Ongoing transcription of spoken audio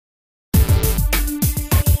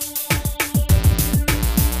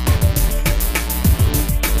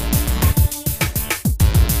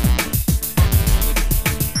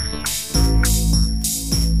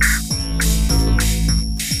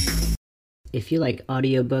If you like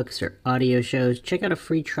audiobooks or audio shows, check out a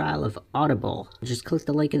free trial of Audible. Just click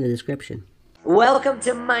the link in the description. Welcome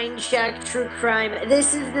to Mindshock True Crime.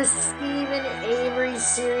 This is the Stephen Avery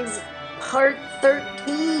series, part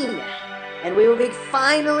 13. And we will be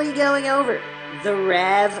finally going over the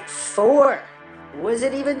RAV4. Was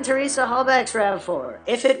it even Teresa Hallback's RAV4?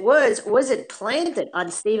 If it was it planted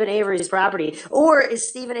on Stephen Avery's property? Or is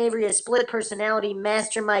Stephen Avery a split personality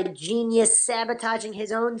mastermind genius sabotaging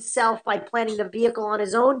his own self by planting the vehicle on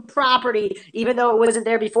his own property, even though it wasn't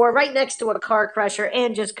there before, right next to a car crusher,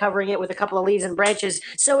 and just covering it with a couple of leaves and branches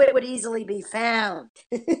so it would easily be found?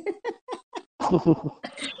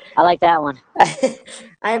 I like that one.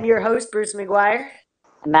 I am your host, Bruce McGuire.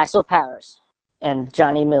 Maxwell Powers. And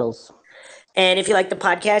Johnny Mills. And if you like the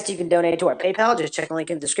podcast, you can donate to our PayPal. Just check the link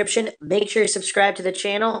in the description. Make sure you subscribe to the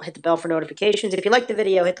channel. Hit the bell for notifications. If you like the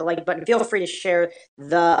video, hit the like button. Feel free to share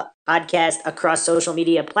the podcast across social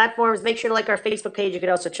media platforms. Make sure to like our Facebook page. You can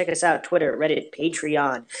also check us out Twitter, Reddit,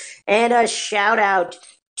 Patreon. And a shout out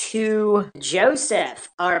to Joseph,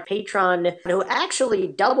 our patron, who actually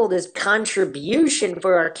doubled his contribution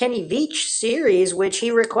for our Kenny Veach series, which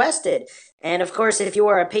he requested. And of course, if you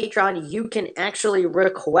are a patron, you can actually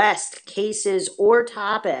request cases or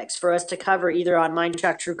topics for us to cover either on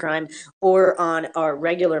Mindshock True Crime or on our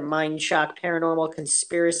regular Mindshock Paranormal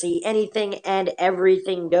Conspiracy Anything and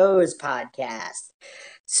Everything Goes podcast.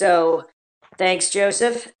 So, thanks,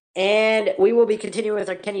 Joseph. And we will be continuing with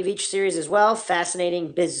our Kenny Veach series as well.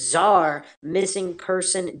 Fascinating, bizarre, missing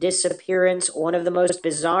person disappearance. One of the most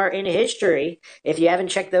bizarre in history. If you haven't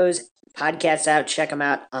checked those podcasts out, check them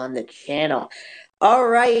out on the channel. All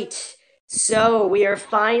right. So we are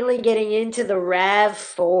finally getting into the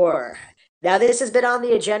RAV4. Now, this has been on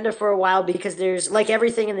the agenda for a while because there's, like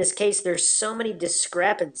everything in this case, there's so many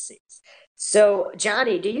discrepancies. So,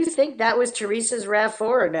 Johnny, do you think that was Teresa's RAV4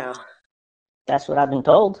 or no? That's what I've been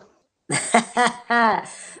told.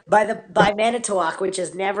 by Manitowoc, which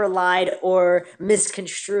has never lied or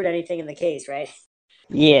misconstrued anything in the case, right?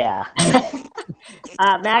 Yeah.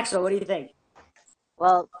 Maxwell, what do you think?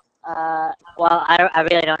 Well, I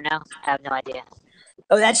really don't know. I have no idea.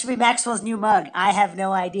 Oh, that should be Maxwell's new mug. I have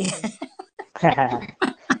no idea.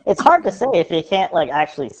 It's hard to say if you can't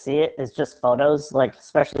actually see it. It's just photos,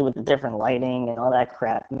 especially with the different lighting and all that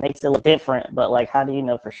crap. It makes it look different, but how do you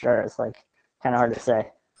know for sure? It's kind of hard to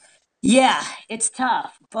say. Yeah, it's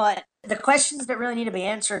tough, but the questions that really need to be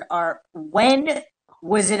answered are: when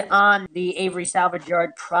was it on the Avery Salvage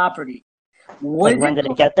Yard property? When did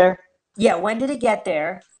it get there? Yeah, when did it get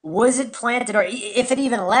there? Was it planted, or if it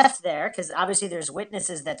even left there? Because obviously there's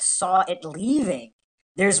witnesses that saw it leaving.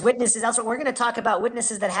 There's witnesses elsewhere. We're going to talk about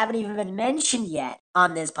witnesses that haven't even been mentioned yet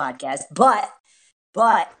on this podcast, but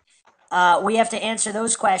we have to answer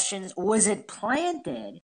those questions. Was it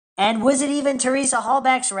planted? And was it even Teresa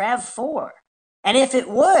Hallback's RAV4? And if it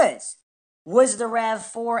was the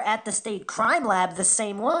RAV4 at the state crime lab the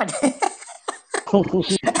same one?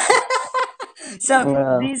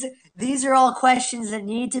 So these are all questions that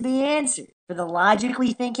need to be answered for the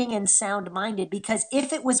logically thinking and sound-minded, because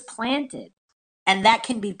if it was planted, and that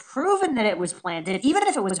can be proven that it was planted, even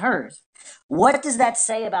if it was hers, what does that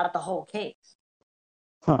say about the whole case?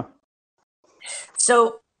 Huh.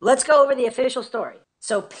 So let's go over the official story.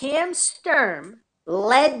 So Pam Sturm,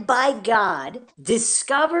 led by God,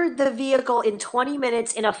 discovered the vehicle in 20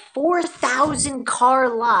 minutes in a 4,000 car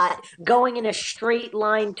lot going in a straight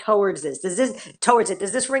line towards this. Does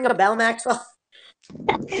this ring a bell, Maxwell?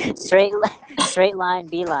 Straight line,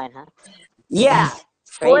 beeline, huh? Yeah.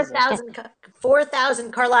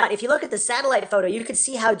 4,000 car lot. If you look at the satellite photo, you can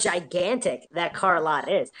see how gigantic that car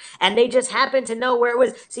lot is. And they just happen to know where it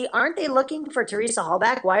was. See, aren't they looking for Teresa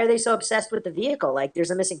Hallback? Why are they so obsessed with the vehicle?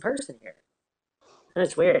 There's a missing person here.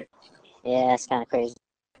 That's weird. Yeah, it's kind of crazy.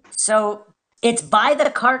 So it's by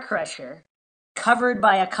the car crusher, covered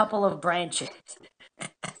by a couple of branches.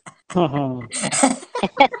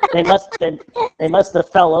 They must have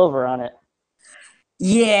fell over on it.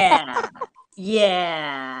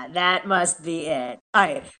 Yeah, that must be it. All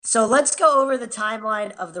right, so let's go over the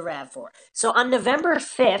timeline of the RAV4. So on November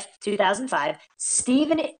 5th, 2005,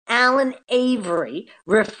 Stephen Allen Avery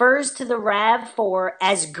refers to the RAV4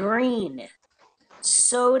 as green.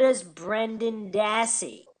 So does Brendan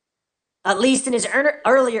Dassey, at least in his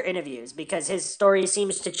earlier interviews, because his story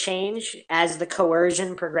seems to change as the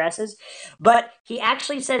coercion progresses. But he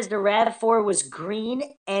actually says the RAV4 was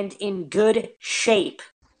green and in good shape.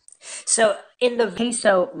 So in the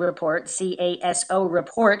CASO report, CASO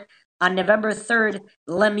report, on November 3rd,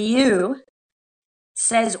 Lemieux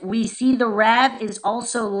says we see the RAV is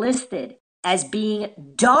also listed as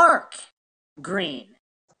being dark green.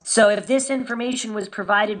 So if this information was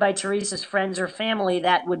provided by Teresa's friends or family,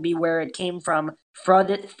 that would be where it came from for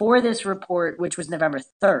this report, which was November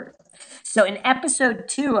 3rd. So in episode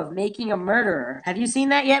 2 of Making a Murderer, have you seen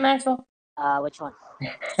that yet, Maxwell? Which one?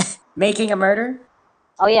 Making a Murderer?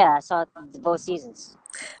 Oh yeah, I saw both seasons.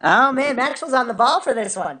 Oh man, Maxwell's on the ball for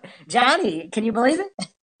this one. Johnny, can you believe it?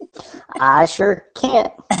 I sure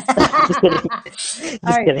can't. Just kidding. All Just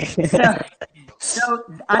right. kidding. So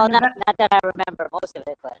Well, on not that I remember most of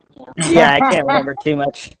it, but you know. Yeah, I can't remember too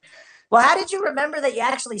much. Well, how did you remember that you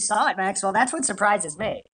actually saw it, Maxwell? That's what surprises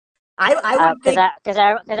me. I would Because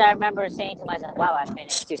think, I remember saying to myself, "Wow, I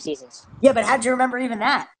finished 2 seasons." yeah, but how'd you remember even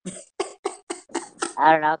that?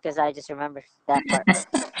 I don't know, because I just remember that part.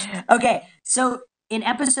 Okay, so in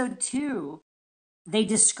episode 2, they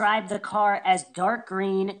describe the car as dark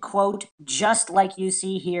green, quote, just like you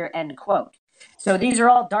see here, end quote. So these are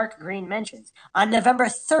all dark green mentions. On November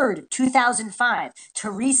 3rd, 2005,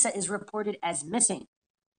 Teresa is reported as missing.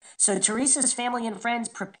 So Teresa's family and friends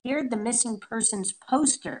prepared the missing persons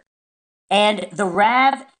poster, and the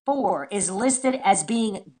RAV4 is listed as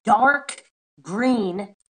being dark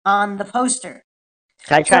green on the poster.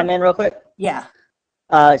 Can I chime in real quick? Yeah.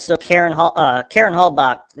 So Karen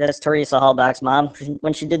Hallbach, that's Teresa Hallbach's mom.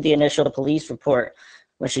 When she did the initial police report,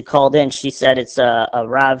 when she called in, she said it's a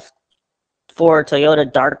RAV4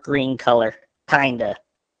 Toyota dark green color, kinda.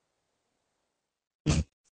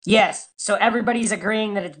 Yes. So everybody's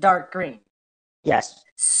agreeing that it's dark green. Yes.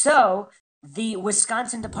 So the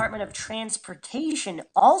Wisconsin Department of Transportation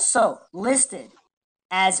also listed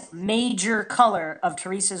as major color of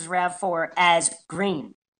Teresa's RAV4 as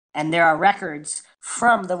green. And there are records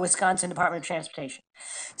from the Wisconsin Department of Transportation.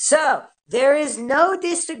 So there is no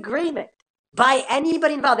disagreement by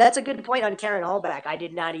anybody involved. That's a good point on Karen Hallback. I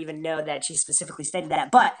did not even know that she specifically stated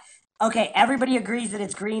that. But okay, everybody agrees that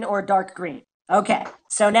it's green or dark green. Okay,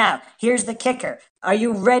 so now here's the kicker. Are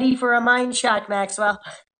you ready for a mind shock, Maxwell?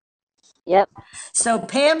 Yep. So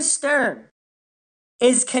Pam Stern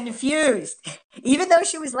is confused. Even though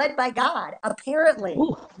she was led by God, apparently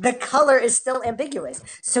Ooh. the color is still ambiguous.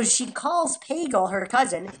 So she calls Pagel, her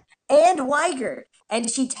cousin, and Weigert, and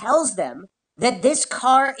she tells them that this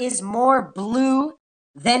car is more blue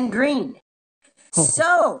than green.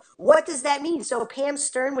 So, what does that mean? So, Pam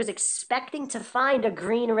Stern was expecting to find a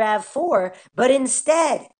green RAV4, but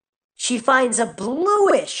instead, she finds a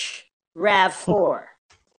bluish RAV4.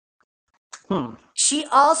 She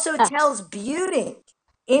also tells Buting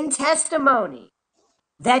in testimony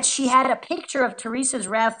that she had a picture of Teresa's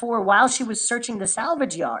RAV4 while she was searching the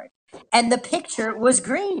salvage yard, and the picture was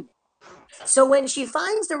green. So when she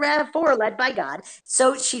finds the RAV4 led by God,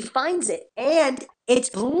 so she finds it, and it's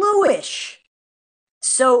bluish.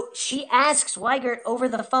 So she asks Weigert over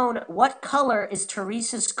the phone, what color is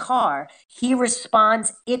Teresa's car? He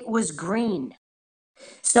responds, it was green.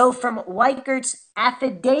 So from Weigert's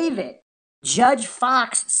affidavit, Judge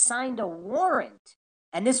Fox signed a warrant,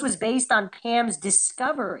 and this was based on Pam's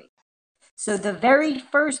discovery. So the very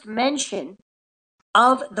first mention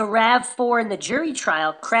of the RAV4 in the jury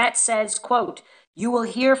trial, Kratz says, quote, you will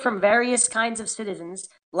hear from various kinds of citizens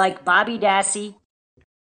like Bobby Dassey.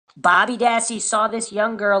 Bobby Dassey saw this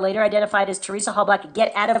young girl, later identified as Teresa Hallbach,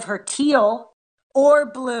 get out of her teal or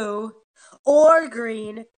blue or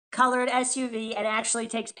green colored SUV and actually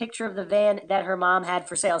takes picture of the van that her mom had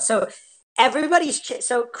for sale. So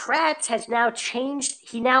so Kratz has now changed.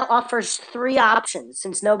 He now offers 3 options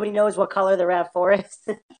since nobody knows what color the RAV4 is.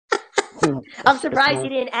 I'm surprised he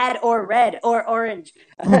didn't add or red or orange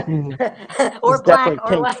or black or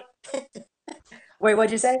pink. white. Wait,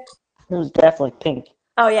 what'd you say? It was definitely pink.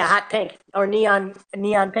 Oh yeah, hot pink or neon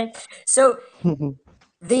pink. So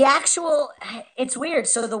it's weird.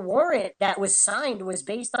 So the warrant that was signed was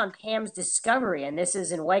based on Pam's discovery, and this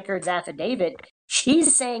is in Weigert's affidavit.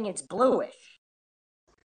 She's saying it's bluish,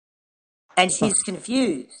 and she's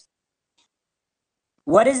confused.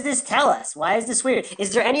 What does this tell us? Why is this weird?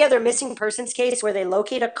 Is there any other missing persons case where they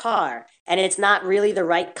locate a car and it's not really the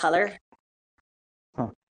right color?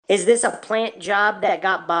 Is this a plant job that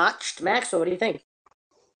got botched? Max, what do you think?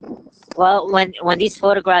 Well, when these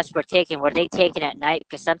photographs were they taken at night?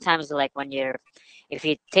 Because sometimes, like if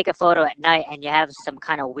you take a photo at night and you have some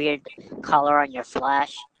kind of weird color on your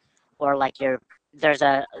flash, or like there's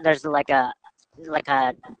like a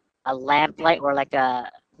lamp light or like a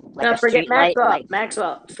Forget street light.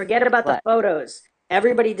 Maxwell, forget about the photos.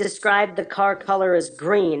 Everybody described the car color as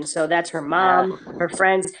green, so that's her mom, her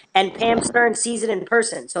friends, and Pam Stern sees it in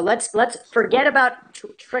person. So let's forget about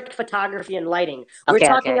tricked photography and lighting. We're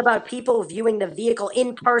talking about people viewing the vehicle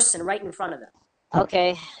in person, right in front of them.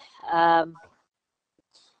 Okay.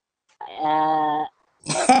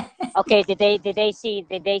 Okay, did they see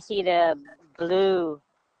the blue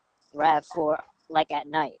RAV4 like at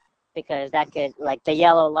night? Because that could, like, the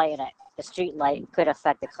yellow light and the street light could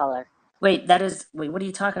affect the color. Wait, what are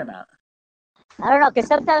you talking about? I don't know, because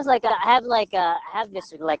sometimes like I have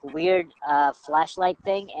this like weird flashlight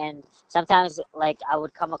thing, and sometimes like I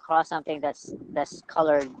would come across something that's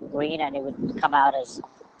colored green, and it would come out as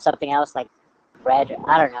something else like red.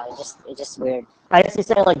 I don't know. It's just weird. I guess you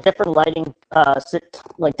say like different lighting,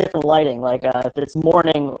 like different lighting, like if it's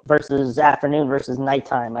morning versus afternoon versus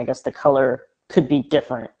nighttime. I guess the color could be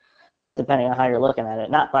different depending on how you're looking at it,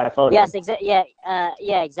 not by a photo. Yes,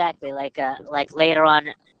 yeah, exactly. Like later on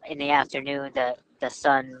in the afternoon, the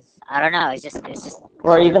sun. I don't know. It's just.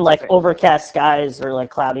 Or even like different. overcast skies or like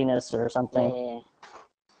cloudiness or something. Yeah.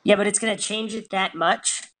 Yeah, but it's gonna change it that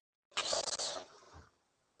much.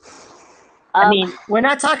 I Um, mean, we're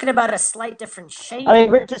not talking about a slight different shade. I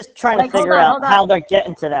mean, we're just trying to Like, hold figure on, out hold on. how they're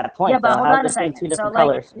getting to that point, Yeah, but though. hold How on a they're getting second. two So, different like,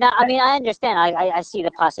 colors. no, I mean I understand. I see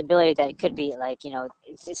the possibility that it could be like,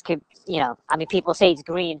 it's could, I mean, people say it's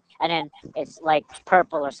green and then it's like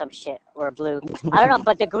purple or some shit, or blue. I don't know,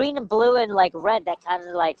 but the green and blue and like red, that kind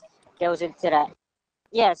of like goes into that.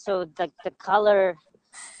 Yeah, so the color.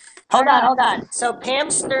 I don't know. hold on. So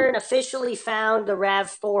Pam Stern officially found the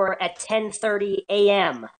RAV4 at 10:30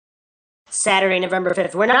 a.m. Saturday, November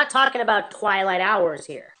 5th. We're not talking about twilight hours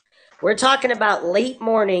here. We're talking about late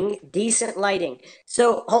morning, decent lighting.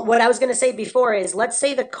 So what I was going to say before is, let's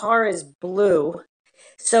say the car is blue.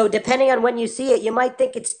 So depending on when you see it, you might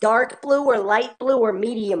think it's dark blue or light blue or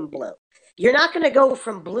medium blue. You're not going to go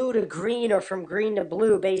from blue to green or from green to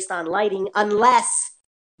blue based on lighting unless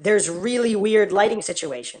there's really weird lighting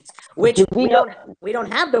situations, which Do we know? we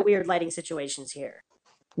don't have the weird lighting situations here.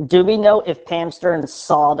 Do we know if Pam Stern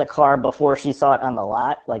saw the car before she saw it on the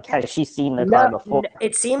lot? Like, has she seen the car before?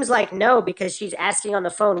 It seems like no, because she's asking on the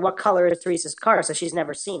phone what color is Teresa's car, so she's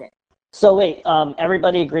never seen it. So wait,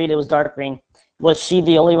 everybody agreed it was dark green. Was she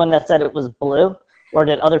the only one that said it was blue, or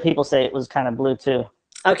did other people say it was kind of blue too?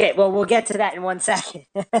 Okay, well, we'll get to that in 1 second.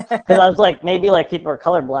 Because I was like, maybe like people are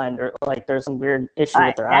colorblind, or like there's some weird issue All with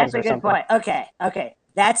right, their that's eyes a or good something. point. Okay,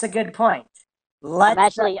 that's a good point. I'm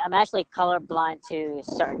actually colorblind to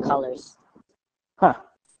certain colors. Huh.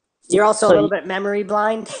 You're also So a little bit memory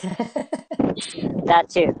blind. That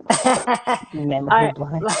too. memory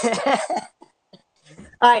blind.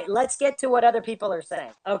 All right, let's get to what other people are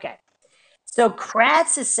saying. Okay. So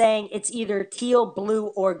Kratz is saying it's either teal, blue,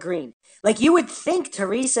 or green. Like, you would think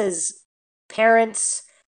Teresa's parents,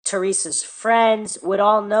 Teresa's friends would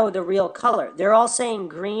all know the real color. They're all saying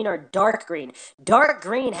green or dark green. Dark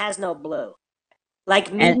green has no blue.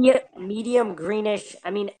 Like medium greenish.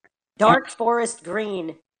 I mean, dark forest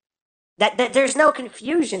green. That there's no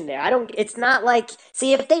confusion there. I don't. It's not like,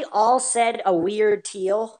 see, if they all said a weird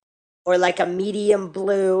teal or like a medium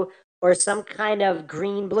blue or some kind of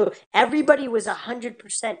green blue, everybody was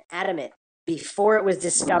 100% adamant before it was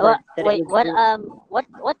discovered that it Wait, was green.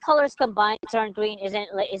 what colors combined to turn green? Isn't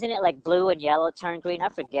it like blue and yellow turn green? I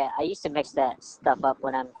forget. I used to mix that stuff up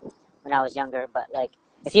when I was younger. But like,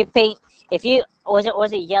 if you paint, if you was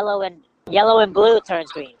it yellow and blue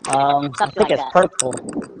turns green, I something think like it's that. purple.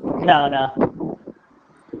 No.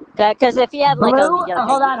 Because if you have like Blue, like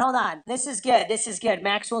hold on. This is good. This is good.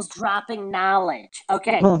 Maxwell's dropping knowledge.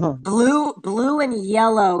 Okay. Blue and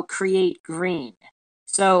yellow create green.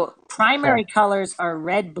 So primary Okay. colors are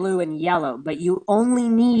red, blue, and yellow, but you only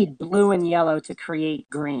need blue and yellow to create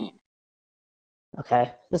green.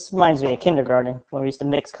 Okay. This reminds me of kindergarten when we used to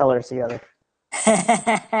mix colors together.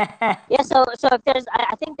 Yeah, so if there's,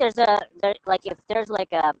 I think like if there's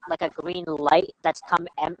like a green light that's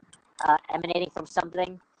emanating from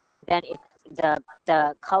something, then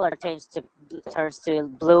the color turns to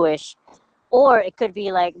bluish, or it could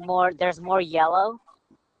be like there's more yellow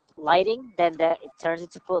lighting, then it turns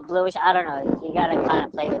into bluish. I don't know. You gotta kind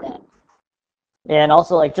of play with that. And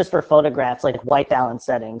also, like, just for photographs, like white balance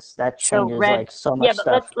settings, that So changes red, like so yeah, much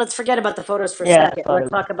but stuff. let's forget about the photos for a Yeah, second. Let's photos.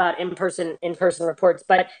 talk about in person reports.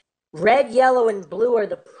 But red, yellow, and blue are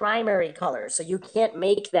the primary colors, so you can't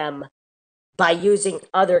make them by using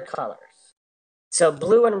other colors. So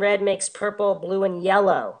blue and red makes purple, blue and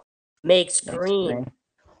yellow makes Makes green, green.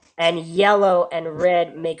 and yellow and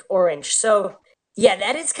red make orange. So yeah,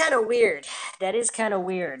 that is kind of weird. That is kind of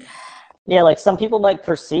weird. Yeah, like some people might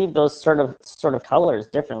perceive those sort of colors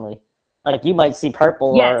differently. Like you might see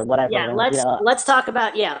purple Yes, or whatever, yeah. and Let's talk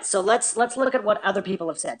about, yeah. So let's look at what other people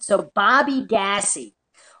have said. So Bobby Dassey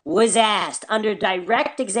was asked under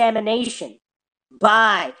direct examination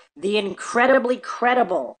by the incredibly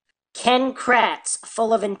credible Ken Kratz,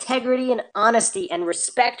 full of integrity and honesty and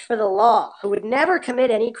respect for the law, who would never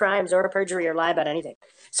commit any crimes or perjury or lie about anything.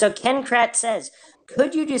 So Ken Kratz says,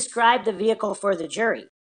 could you describe the vehicle for the jury?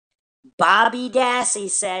 Bobby Dassey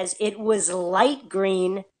says it was light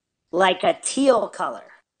green, like a teal color.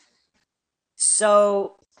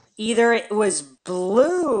 So either it was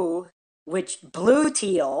blue, which blue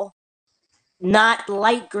teal, not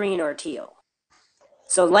light green or teal.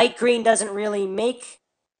 So light green doesn't really make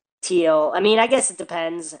teal. I mean, I guess it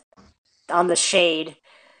depends on the shade,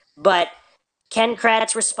 but Ken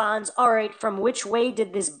Kratz responds, all right, from which way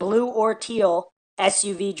did this blue or teal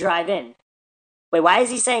SUV drive in? Wait, why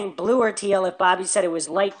is he saying blue or teal if Bobby said it was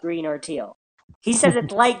light green or teal? He says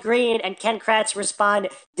it's light green, and Ken Kratz respond,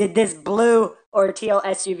 did this blue or teal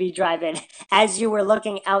SUV drive in as you were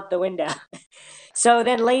looking out the window? So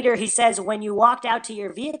then later he says, when you walked out to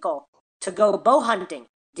your vehicle to go bow hunting,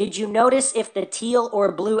 did you notice if the teal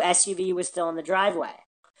or blue SUV was still in the driveway?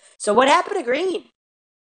 So what happened to green?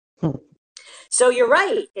 So you're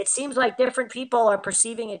right. It seems like different people are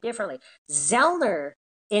perceiving it differently. Zellner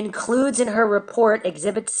includes in her report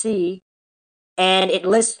Exhibit C, and it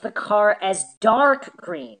lists the car as dark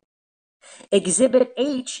green. Exhibit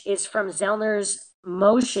H is from Zellner's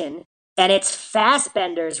motion, and it's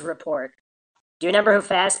Fassbender's report. Do you remember who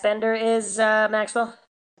Fassbender is, Maxwell?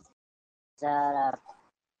 That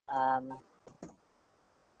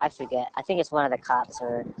I forget. I think it's one of the cops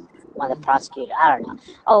or one of the prosecutors. I don't know.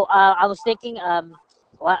 Oh, I was thinking.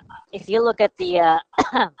 What if you look at the?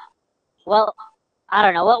 Well, I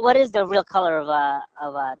don't know. What is the real color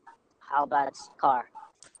of Halbach's car?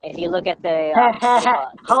 If you look at the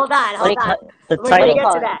Hold on. what do you We're call going to get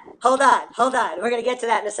call to it? that. Hold on. We're going to get to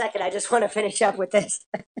that in a second. I just want to finish up with this.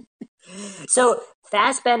 So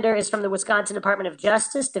Fassbender is from the Wisconsin Department of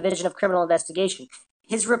Justice, Division of Criminal Investigation.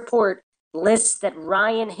 His report lists that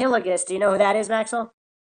Ryan Hilligus, do you know who that is, Maxwell?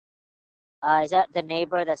 Is that the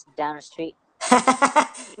neighbor that's down the street?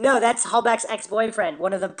 No, that's Hallback's ex-boyfriend,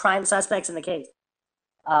 one of the prime suspects in the case.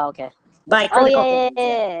 Oh, okay. By Oh critical yeah.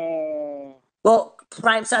 thinkers. Well,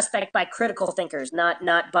 prime suspect by critical thinkers, not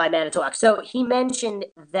by Manitowoc. So he mentioned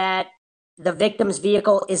that the victim's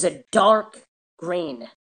vehicle is a dark green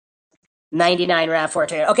 99 RAV4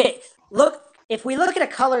 Toyota. Okay, look, if we look at a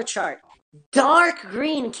color chart, dark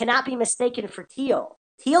green cannot be mistaken for teal.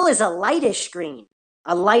 Teal is a lightish green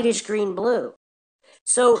blue.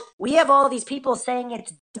 So we have all these people saying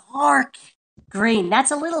it's dark green.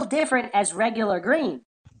 That's a little different as regular green.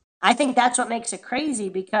 I think that's what makes it crazy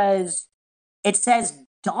because it says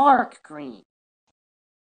dark green.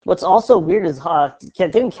 What's also weird is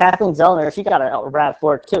didn't Kathleen Zellner, she got a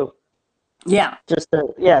RAV4 too. Yeah. But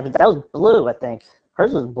that was blue, I think.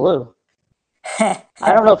 Hers was blue. I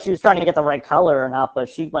don't know if she was trying to get the right color or not, but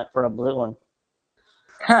she went for a blue one.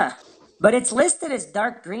 Huh. But it's listed as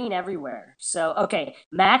dark green everywhere. So, okay,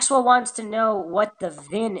 Maxwell wants to know what the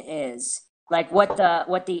VIN is. Like what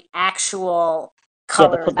the actual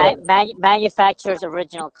color Manufacturer's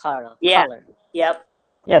original color. Yeah. Color. Yep.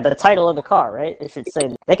 Yeah, the title of the car, right? It should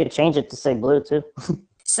say, they could change it to say blue too.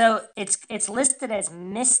 So it's listed as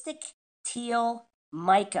Mystic Teal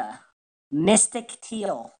Mica. Mystic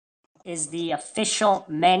Teal is the official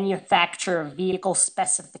manufacturer vehicle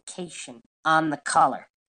specification on the color.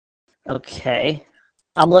 Okay.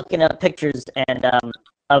 I'm looking at pictures and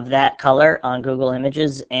of that color on Google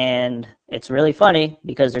Images, and it's really funny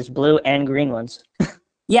because there's blue and green ones.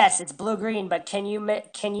 Yes, it's blue-green, but can you?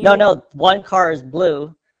 No, one car is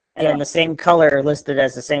blue, and then the same color listed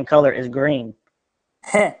as the same color is green.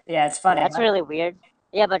 Yeah, it's funny. That's really weird.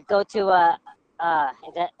 Yeah, but go to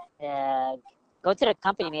go to the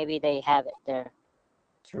company. Maybe they have it there.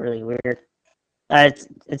 It's really weird.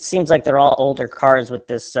 It seems like they're all older cars with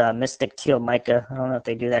this Mystic Teal Mica. I don't know if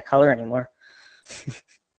they do that color anymore.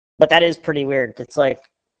 But that is pretty weird. It's like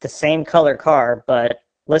the same color car, but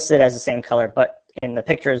listed as the same color, but in the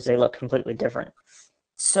pictures they look completely different.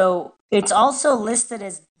 So it's also listed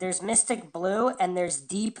as there's Mystic Blue and there's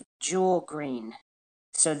Deep Jewel Green.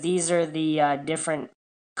 So these are the different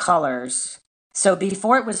colors. So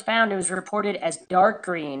before it was found, it was reported as dark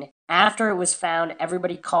green. After it was found,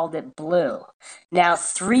 everybody called it blue. Now,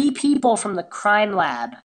 3 people from the crime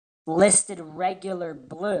lab listed regular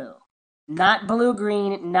blue. Not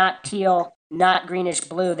blue-green, not teal, not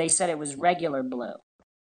greenish-blue. They said it was regular blue.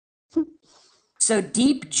 So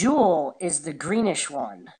Deep Jewel is the greenish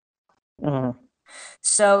one. Mm-hmm.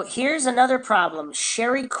 So here's another problem.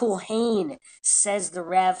 Sherry Culhane says the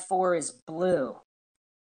RAV4 is blue.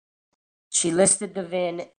 She listed the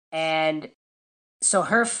VIN, and So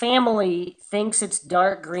her family thinks it's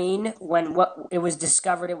dark green when what it was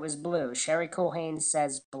discovered it was blue. Sherry Culhane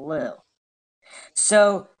says blue.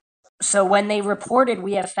 So when they reported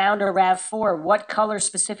we have found a RAV4, what color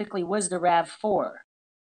specifically was the RAV4?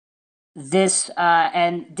 This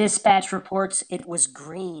and dispatch reports it was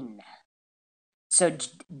green. So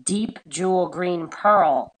deep jewel green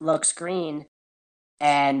pearl looks green,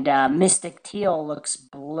 and mystic teal looks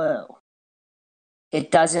blue.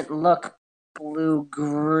 It doesn't look blue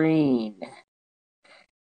green.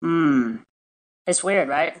 It's weird,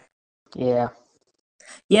 right? Yeah.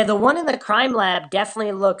 Yeah, the one in the crime lab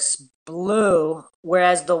definitely looks blue,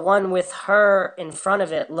 whereas the one with her in front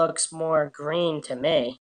of it looks more green to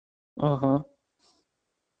me. Mm-hmm.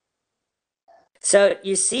 So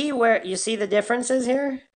you see the differences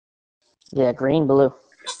here? Yeah, green, blue.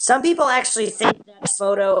 Some people actually think that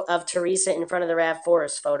photo of Teresa in front of the RAV4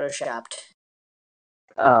 is photoshopped.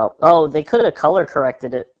 Oh, they could have color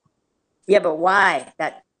corrected it. Yeah, but why?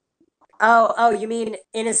 Oh, you mean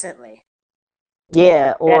innocently? Yeah,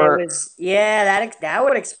 That it or was, that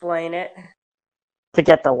would explain it. to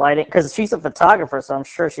get the lighting, because she's a photographer, so I'm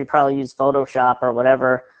sure she probably used Photoshop or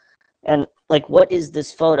whatever. And like, what is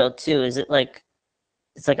this photo too? Is it like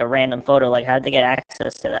it's like a random photo? Like, how did they get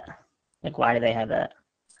access to that? Like, why do they have that?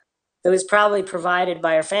 It was probably provided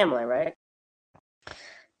by her family, right?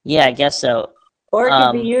 Yeah, I guess so. Or it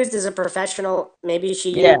could be used as a professional. Maybe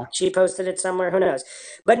Yeah. she posted it somewhere. Who knows?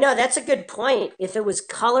 But no, that's a good point. If it was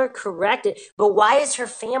color corrected, but why is her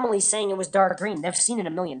family saying it was dark green? They've seen it a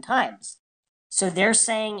million times. So they're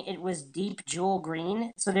saying it was deep jewel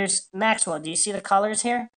green. So there's Maxwell. Do you see the colors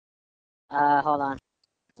here? Hold on.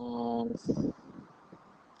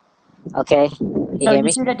 Okay. You So hear you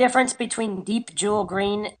me? see the difference between deep jewel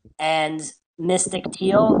green and mystic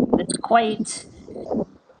teal? It's quite.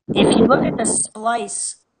 If you look at the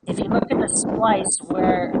splice,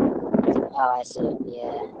 where. Oh, I see.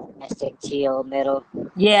 Yeah. Mystic teal middle.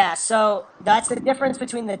 Yeah, so that's the difference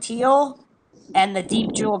between the teal and the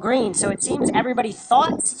deep jewel green. So it seems everybody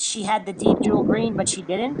thought she had the deep jewel green, but she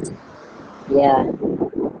didn't. Yeah.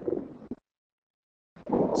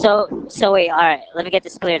 So wait. All right. Let me get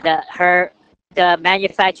this clear. The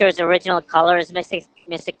manufacturer's original color is mystic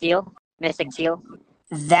teal. Mystic teal.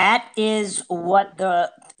 That is what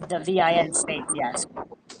the VIN states. Yes.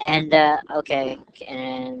 And okay.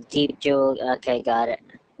 And deep jewel. Okay, got it.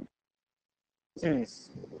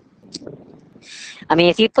 I mean,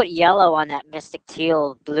 if you put yellow on that mystic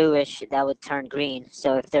teal bluish, that would turn green.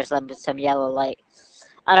 So if there's some yellow light,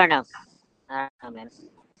 I don't know. I don't know, man.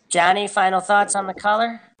 Johnny, final thoughts on the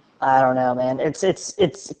color? I don't know, man.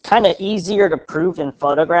 It's kind of easier to prove in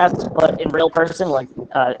photographs, but in real person, like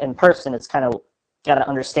in person, it's kind of got to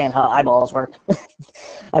understand how eyeballs work.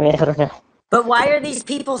 I mean, I don't know. But why are these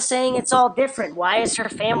people saying it's all different? Why is her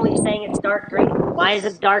family saying it's dark green? Why is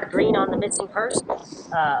it dark green on the missing persons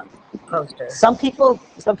poster? Some people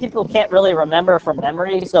can't really remember from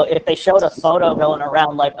memory. So if they showed a photo going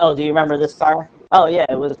around, like, oh, do you remember this car? Oh yeah,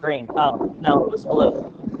 it was green. Oh no, it was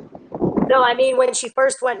blue. No, I mean when she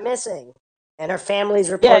first went missing, and her family's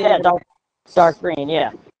Yeah, reporting. yeah, dark green.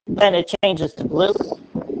 Yeah, then it changes to blue.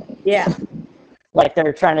 Yeah. Like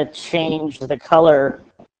they're trying to change the color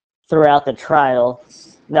throughout the trial.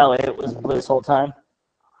 No, it was blue this whole time.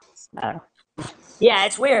 I don't know. Yeah,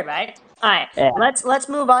 it's weird, right? All right, Yeah. let's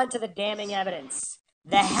move on to the damning evidence.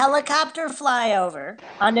 The helicopter flyover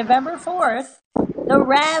on November 4th, the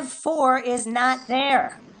RAV4 is not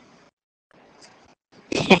there.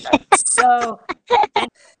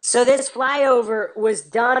 So this flyover was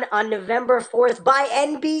done on November 4th by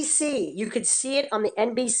NBC. You could see it on the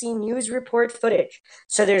NBC News report footage.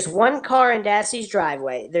 So there's one car in Dassey's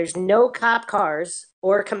driveway. There's no cop cars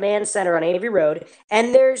or command center on Avery Road.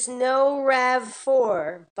 And there's no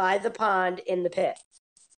RAV4 by the pond in the pit.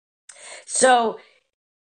 So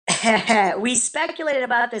we speculated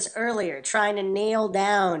about this earlier, trying to nail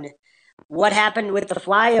down what happened with the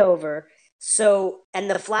flyover. So, and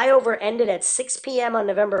the flyover ended at 6 p.m. on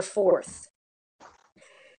November 4th.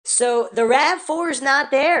 So the RAV4 is not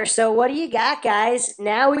there. So what do you got, guys?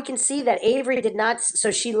 Now we can see that Avery did not. So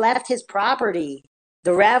she left his property.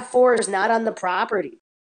 The RAV4 is not on the property.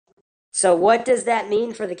 So what does that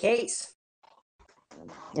mean for the case?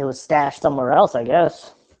 It was stashed somewhere else, I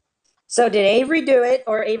guess. So did Avery do it,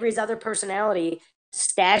 or Avery's other personality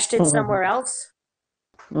stashed it somewhere else?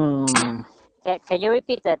 Hmm. Can you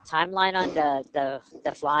repeat the timeline on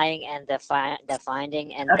the flying and the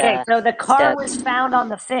finding and Okay, so the car was found on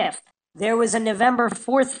the 5th. There was a November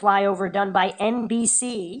 4th flyover done by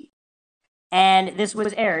NBC. and this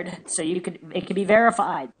was aired, so it could be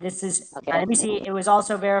verified. This is Okay. on NBC. It was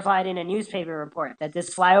also verified in a newspaper report that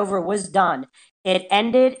this flyover was done. It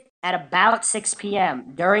ended at about 6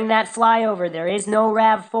 p.m. During that flyover, there is no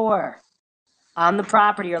RAV4 on the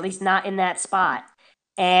property, or at least not in that spot.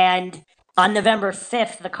 And on November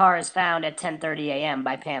 5th, the car is found at 10:30 a.m.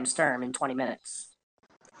 by Pam Sturm in 20 minutes.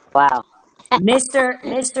 Wow.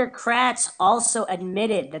 Mr. Kratz also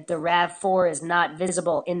admitted that the RAV4 is not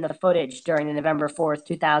visible in the footage during the November 4th,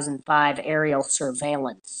 2005 aerial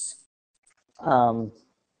surveillance. I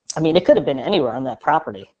mean, it could have been anywhere on that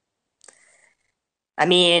property I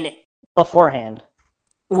mean, beforehand.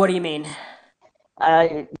 what do you mean?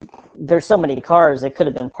 There's so many cars, it could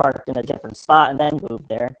have been parked in a different spot and then moved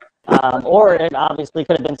there. Or it obviously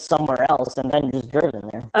could have been somewhere else and then just driven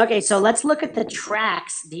there. Okay, so let's look at the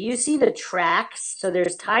tracks. Do you see the tracks? So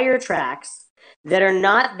there's tire tracks that are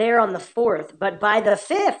not there on the 4th, but by the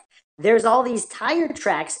 5th, there's all these tire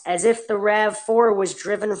tracks as if the RAV4 was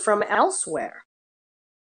driven from elsewhere.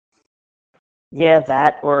 Yeah,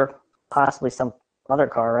 that or possibly some other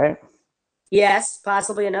car, right? Yes,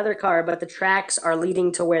 possibly another car, but the tracks are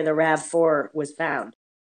leading to where the RAV4 was found.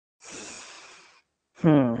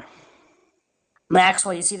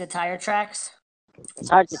 Maxwell, you see the tire tracks? It's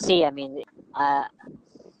hard to see. I mean,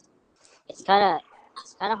 it's kind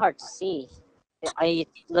of hard to see. Are you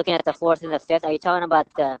looking at the 4th and the 5th? Are you talking about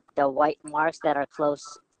the white marks that are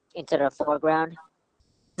close into the foreground?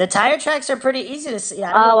 The tire tracks are pretty easy to see.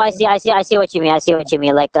 I see what you mean. I see what you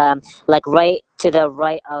mean. Like right to the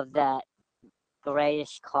right of that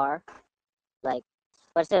grayish car. Like,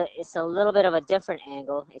 but it's a little bit of a different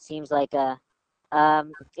angle. It seems like the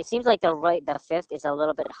 5th is a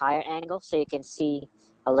little bit higher angle, so you can see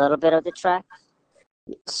a little bit of the track.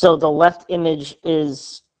 So the left image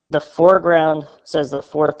is the foreground, says the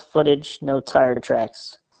 4th footage, no tire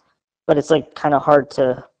tracks. But it's like kind of hard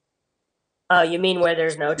to... Oh, you mean where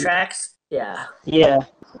there's no tracks? Yeah. Yeah.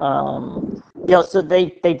 So they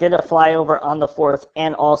did a flyover on the 4th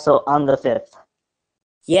and also on the 5th.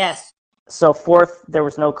 Yes. So 4th, there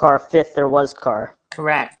was no car. 5th, there was car.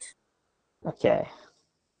 Correct. Okay.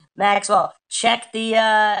 Maxwell, check the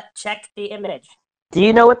image. Do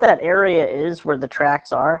you know what that area is where the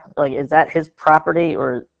tracks are? Like, is that his property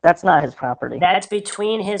or that's not his property? That's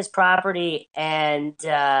between his property and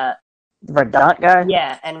Verdant guy?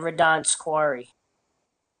 yeah, and Redant's quarry.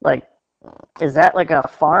 Like, is that like a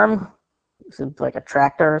farm? Is it like a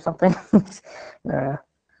tractor or something?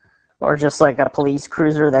 Or just like a police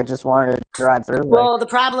cruiser that just wanted to drive through? Well, the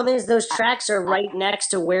problem is those tracks are right next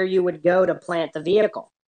to where you would go to plant the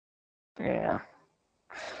vehicle. Yeah.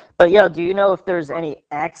 But yeah, do you know if there's any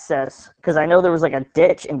access? Because I know there was like a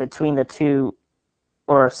ditch in between the two,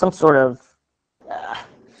 or some sort of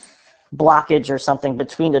blockage or something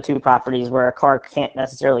between the two properties where a car can't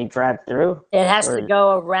necessarily drive through. It has to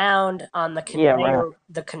go around on the conveyor, around.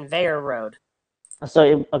 the conveyor road.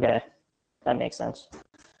 So okay, that makes sense.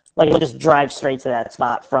 Like it would just drive straight to that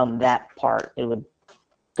spot from that part. It would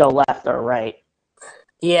go left or right.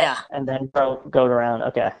 Yeah. And then go around.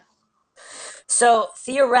 Okay. So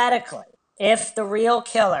theoretically, if the real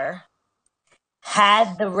killer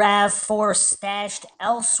had the RAV4 stashed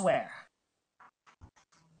elsewhere,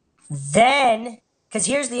 then, because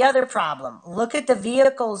here's the other problem. Look at the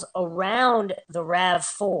vehicles around the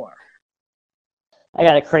RAV4. I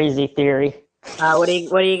got a crazy theory. What do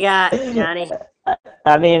you got, Johnny?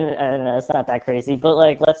 I mean, it's not that crazy, but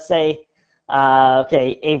like, let's say,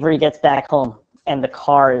 okay, Avery gets back home and the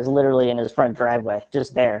car is literally in his front driveway,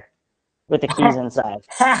 just there, with the keys inside.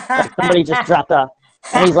 Like somebody just dropped off,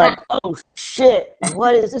 and he's like, "Oh shit,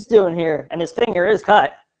 what is this doing here?" And his finger is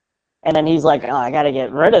cut, and then he's like, "Oh, I got to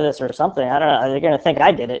get rid of this or something. I don't know. They're gonna think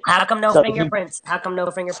I did it." How come no fingerprints? How come no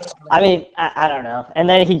fingerprints? I mean, I don't know. And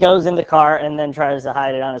then he goes in the car and then tries to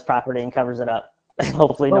hide it on his property and covers it up.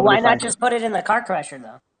 Hopefully, But why nobody not finds just put it in the car crusher,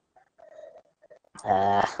 though?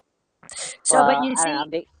 it. So, Well, but you I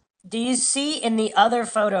don't see, know, do you see in the other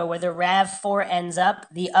photo where the RAV4 ends up,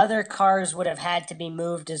 the other cars would have had to be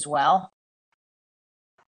moved as well?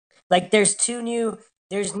 Like there's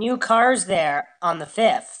new cars there on the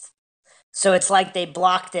 5th. So it's like they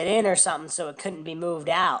blocked it in or something so it couldn't be moved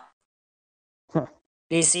out. Huh.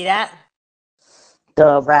 Do you see that?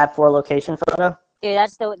 The RAV4 location photo? Dude,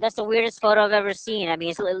 that's the weirdest photo I've ever seen. I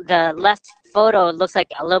mean, the left photo looks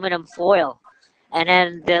like aluminum foil, and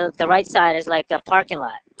then the right side is like a parking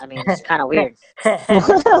lot. I mean, it's kind of weird.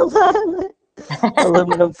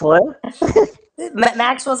 Aluminum foil?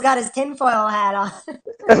 Maxwell's got his tinfoil hat on.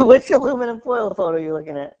 Which aluminum foil photo are you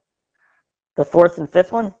looking at? The 4th and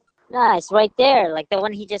 5th one? Nah, it's right there, like the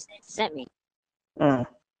one he just sent me. Mm.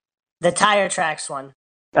 The tire tracks one.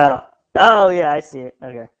 Oh yeah, I see it.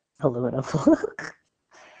 Okay, aluminum.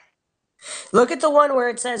 Look at the one where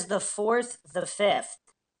it says the 4th, the 5th,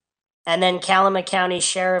 and then Calumet County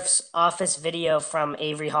Sheriff's Office video from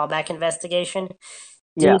Avery Hallback investigation.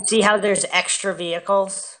 Do Yeah, you see how there's extra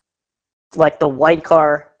vehicles? like the white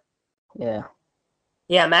car. Yeah,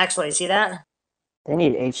 Yeah, Maxwell, you see that? they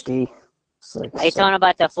need HD. It's like Are you talking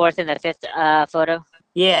about the 4th and the 5th photo?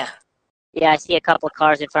 Yeah. Yeah, I see a couple of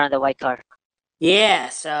cars in front of the white car. Yeah,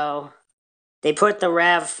 so they put the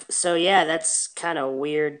RAV. So yeah, that's kind of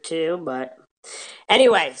weird too. But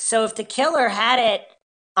anyway, so if the killer had it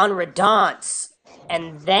on redance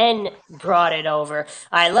and then brought it over,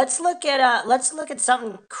 all right, let's look at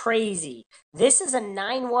something crazy. This is a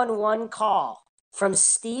 911 call from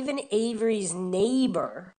Stephen Avery's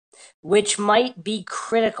neighbor, which might be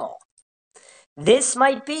critical. This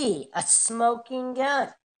might be a smoking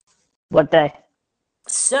gun. What day?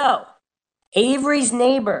 So, Avery's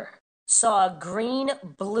neighbor saw a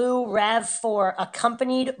green-blue RAV4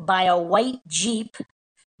 accompanied by a white Jeep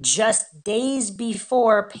just days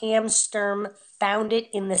before Pam Sturm found it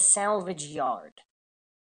in the salvage yard.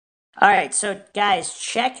 All right, so guys,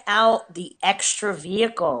 check out the extra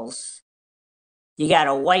vehicles. You got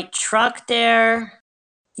a white truck there.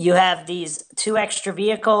 You have these 2 extra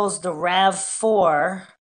vehicles, the RAV4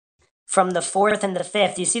 from the 4th and the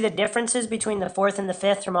 5th. You see the differences between the 4th and the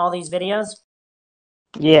 5th from all these videos?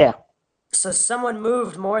 Yeah. So someone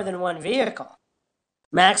moved more than one vehicle.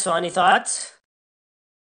 Maxwell, any thoughts?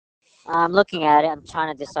 I'm looking at it. I'm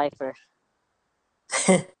trying to decipher.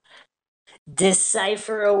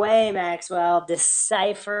 Decipher away, Maxwell.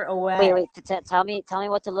 Decipher away. Wait. Tell me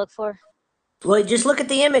what to look for. Well, just look at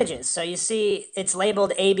the images. So you see it's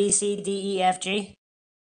labeled A, B, C, D, E, F, G.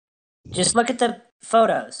 Just look at the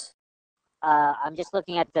photos. I'm just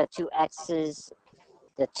looking at the 2X's,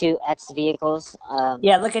 the 2X vehicles.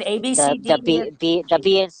 Yeah, look at A, B, C, D, E, F, the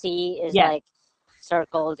B and C is Yeah. like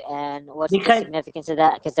circled, and what's Because- the significance of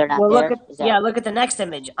that? Because they're not Well, there. look at the next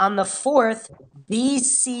image. On the 4th, B,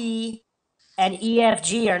 C, and E, F,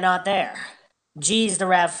 G are not there. G is the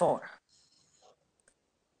RAV4.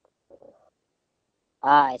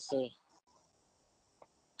 I see.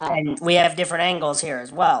 Huh. And we have different angles here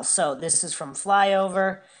as well. So this is from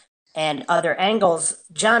flyover and other angles.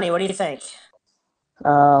 Johnny, what do you think?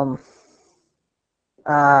 I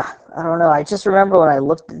don't know. I just remember when I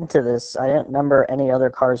looked into this, I didn't remember any other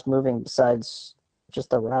cars moving besides just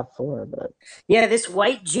the RAV4. But Yeah, this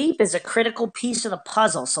white Jeep is a critical piece of the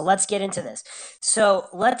puzzle. So let's get into this. So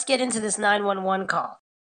let's get into this 911 call.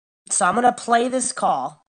 So I'm going to play this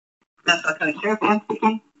call. Yes, okay. Sheriff Ann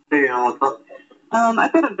speaking. Hey, what's up?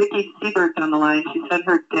 I've got a Vicky Siebert on the line. She said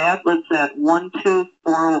her dad lives at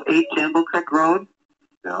 12408 Jamble Creek Road.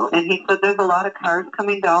 Yeah. And he said there's a lot of cars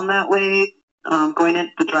coming down that way, going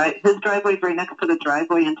into the his driveway's right next to the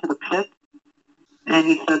driveway into the pit. And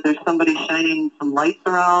he said there's somebody shining some lights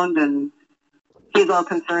around, and he's all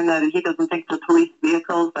concerned that he doesn't think they're police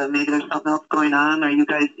vehicles, that maybe there's something else going on. Are you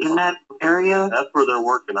guys in that area? That's where they're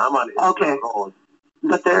working. I'm on the Okay. road.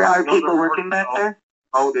 But there are people working back there?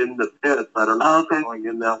 Out in the pits. I don't know Oh, if they're okay. going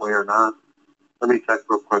in that way or not. Let me check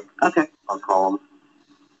real quick. Okay. I'll call them.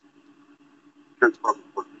 Here's from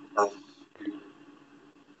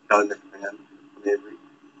Kelly McMahon from Avery.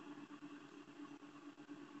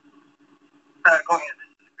 Go ahead.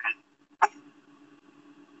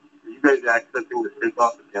 Are you guys accessing the pits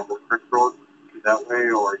off the Campbell Creek Road that way,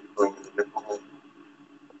 or are you going in a different hole?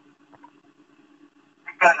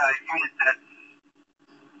 We've got a unit that's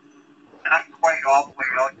not quite all the way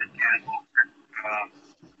out to Campbell Creek. I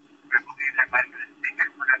believe that might be the secret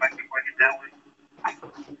for that might be going that way.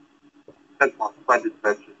 That's one. My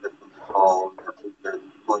dispatcher said some calls or they're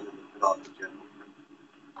going to the pit off the Campbell Creek.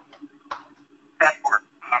 That work.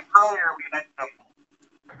 Earlier we had some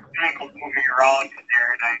vehicles moving around in there,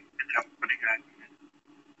 and I ended up putting a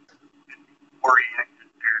 40 exit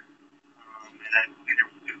there. And then either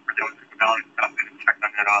for those who come out and stuff and check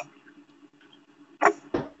on that off.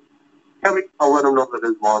 I'll let them know that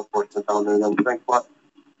there's law enforcement down there then. Thanks a lot.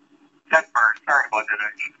 That part. Sorry about that. I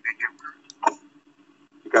need to make it.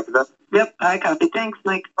 You copy that? Yep, I copy. Thanks,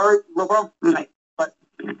 Mike. All right, no problem. Bye.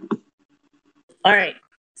 All right.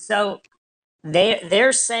 So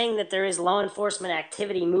they're saying that there is law enforcement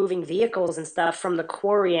activity moving vehicles and stuff from the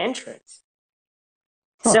quarry entrance.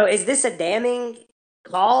 So is this a damning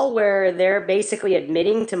call where they're basically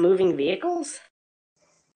admitting to moving vehicles?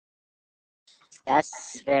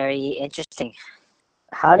 That's very interesting.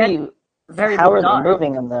 how do you? Very How are bizarre. they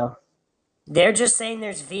moving them though? They're just saying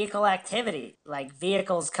there's vehicle activity, like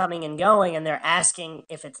vehicles coming and going, and they're asking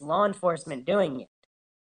if it's law enforcement doing it.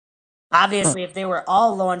 Obviously, if they were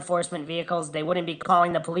all law enforcement vehicles, they wouldn't be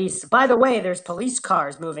calling the police. By the way, there's police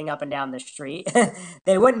cars moving up and down the street.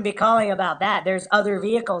 They wouldn't be calling about that. There's other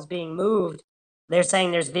vehicles being moved. They're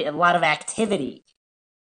saying there's a lot of activity.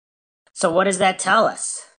 So what does that tell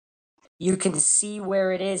us? You can see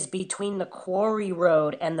where it is between the Quarry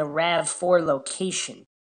Road and the RAV4 location.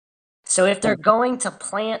 So if they're going to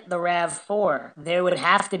plant the RAV4, they would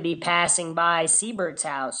have to be passing by Siebert's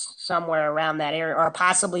house somewhere around that area, or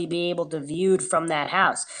possibly be able to view it from that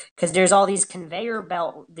house. Because there's all these conveyor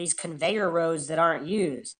roads that aren't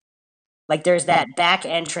used. Like there's that back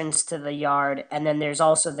entrance to the yard, and then there's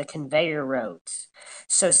also the conveyor roads.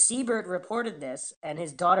 So Siebert reported this, and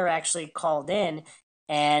his daughter actually called in.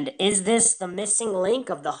 And is this the missing link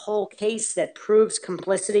of the whole case that proves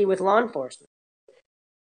complicity with law enforcement?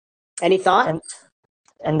 Any thoughts?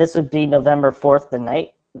 And this would be November 4th, the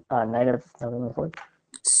night of November 4th.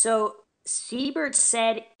 So Siebert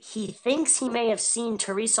said he thinks he may have seen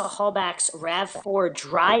Teresa Hallback's RAV4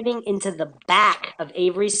 driving into the back of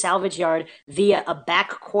Avery's salvage yard via a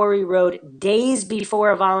back quarry road days before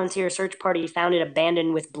a volunteer search party found it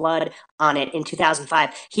abandoned with blood on it in 2005.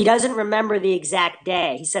 He doesn't remember the exact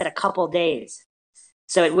day. He said a couple days.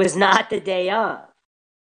 So it was not the day of.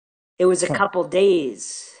 It was a couple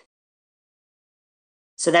days.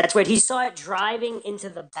 So that's what he saw it driving into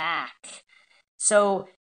the back. So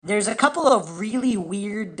there's a couple of really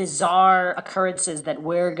weird, bizarre occurrences that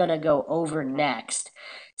we're going to go over next.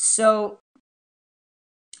 So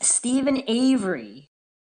Stephen Avery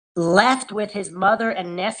left with his mother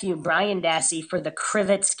and nephew, Brian Dassey, for the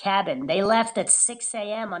Crivets cabin. They left at 6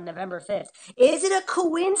 a.m. on November 5th. Is it a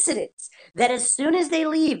coincidence that as soon as they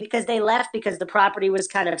leave, because they left because the property was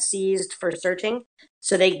kind of seized for searching,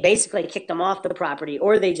 so they basically kicked them off the property,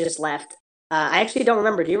 or they just left? I actually don't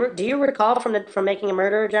remember. Do you recall from Making a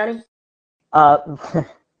Murderer, Johnny?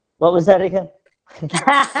 What was that again?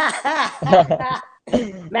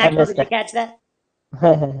 Maxwell, did you catch that?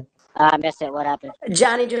 I missed it. What happened?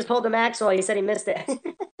 Johnny just pulled the Maxwell. He said he missed it.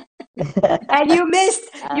 And you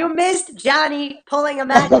missed Johnny pulling a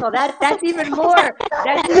Maxwell. That's even more.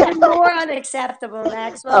 That's even more unacceptable,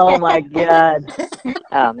 Maxwell. Oh my God.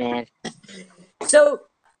 Oh man. So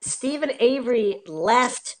Stephen Avery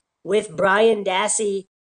left with Brian Dassey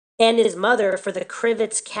and his mother for the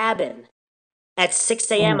Crivets cabin at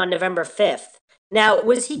 6 a.m. on November 5th. Now,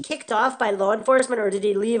 was he kicked off by law enforcement, or did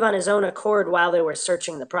he leave on his own accord while they were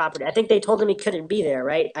searching the property? I think they told him he couldn't be there,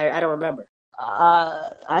 right? I don't remember.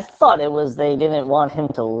 I thought it was they didn't want him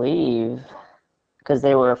to leave because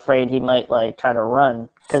they were afraid he might like try to run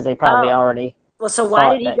because they probably already. Well, so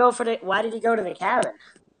why did he go to the cabin?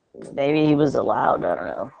 Maybe he was allowed. I don't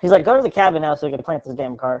know. He's like, go to the cabin now so we can plant this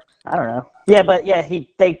damn car. I don't know. Yeah, but yeah, he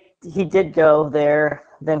did go there.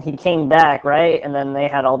 Then he came back, right? And then they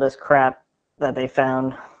had all this crap that they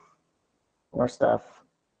found. More stuff.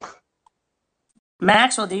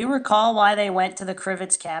 Maxwell, do you recall why they went to the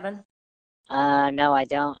Crivets cabin? No, I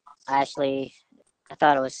don't. I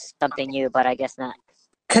thought it was something new, but I guess not.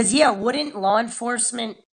 Because, yeah, wouldn't law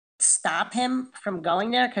enforcement stop him from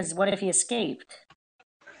going there? Because what if he escaped?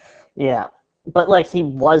 Yeah, but like he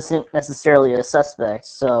wasn't necessarily a suspect,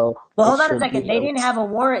 so. Well, hold on a second. They didn't have a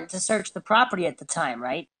warrant to search the property at the time,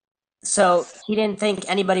 right? So he didn't think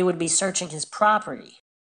anybody would be searching his property.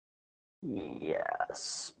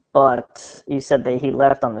 Yes, but you said that he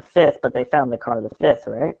left on the 5th, but they found the car the 5th,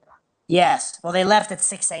 right? Yes. Well, they left at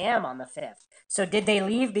 6 a.m. on the 5th. So did they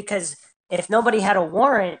leave because if nobody had a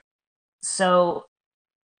warrant, so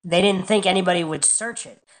they didn't think anybody would search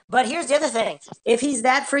it? But here's the other thing. If he's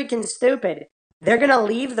that freaking stupid, they're going to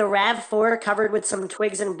leave the RAV4 covered with some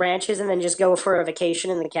twigs and branches and then just go for a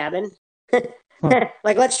vacation in the cabin?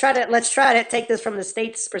 Like, let's try to take this from the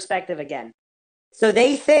state's perspective again. So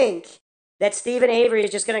they think that Stephen Avery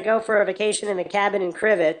is just going to go for a vacation in the cabin in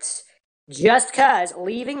Crivets just because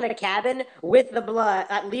leaving the cabin with the blood,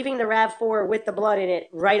 leaving the RAV4 with the blood in it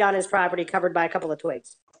right on his property covered by a couple of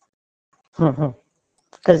twigs.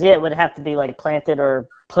 Because, yeah, it would have to be, like, planted or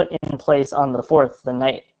put in place on the 4th,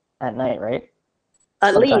 at night, right?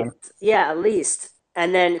 At least.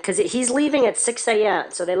 And then, because he's leaving at 6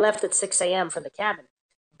 a.m., so they left at 6 a.m. for the cabin.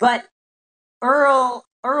 But Earl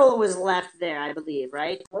was left there, I believe,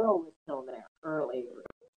 right? Earl was still there. Earl Avery.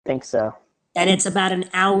 Think so. And it's about an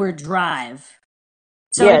hour drive.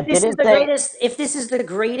 So Yeah, if this is the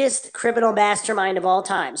greatest criminal mastermind of all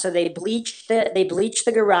time, so they bleached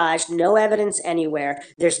the garage, no evidence anywhere.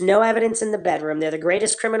 There's no evidence in the bedroom. They're the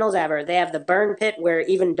greatest criminals ever. They have the burn pit where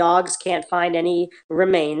even dogs can't find any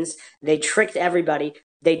remains. They tricked everybody.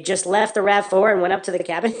 They just left the RAV4 and went up to the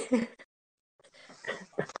cabin.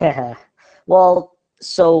 Well,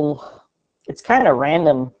 so it's kind of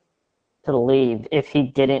random to leave if he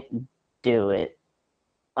didn't do it.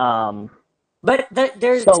 But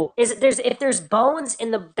So if there's bones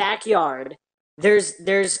in the backyard,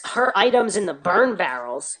 there's her items in the burn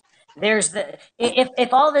barrels. There's the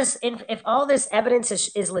if all this evidence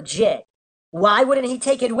is legit, why wouldn't he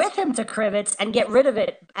take it with him to Crivets and get rid of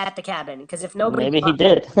it at the cabin? Because if nobody maybe he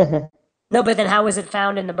did. no, but then how was it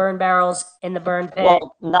found in the burn barrels in the burn pit?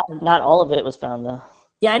 Well, not all of it was found though.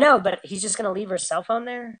 Yeah, I know, but he's just gonna leave her cell phone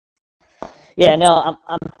there. Yeah, no,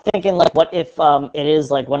 I'm thinking like, what if it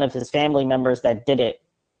is like one of his family members that did it,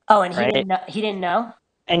 Oh, and he Right. didn't know. He didn't know.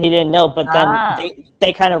 and he didn't know, but then Ah.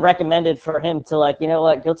 they kind of recommended for him to like, you know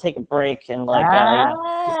what, go take a break and like,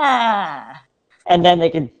 Ah. and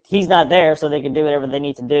then he's not there, so they can do whatever they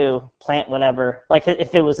need to do, plant whatever. Like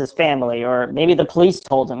if it was his family, or maybe the police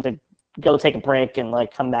told him to go take a break and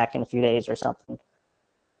like come back in a few days or something.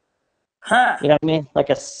 Huh. You know what I mean? Like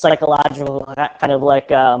a psychological kind of like.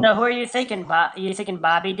 So who are you thinking? You thinking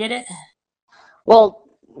Bobby did it? Well,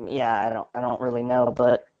 yeah, I don't really know,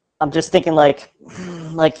 but I'm just thinking like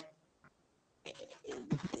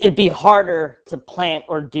it'd be harder to plant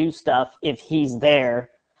or do stuff if he's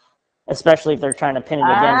there, especially if they're trying to pin it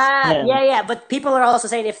against him. Yeah. But people are also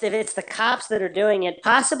saying if it's the cops that are doing it,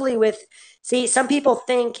 possibly with. See, some people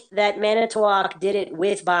think that Manitowoc did it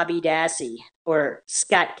with Bobby Dassey or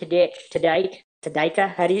Scott Tadika.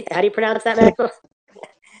 How do you pronounce that, Maxwell?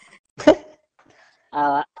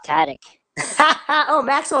 Tadic. Oh,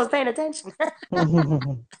 Maxwell's paying attention.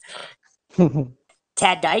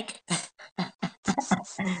 Tad Dyke.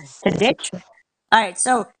 Tadic. All right,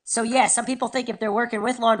 so yeah, some people think if they're working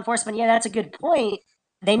with law enforcement, yeah, that's a good point.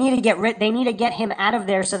 They need to get him out of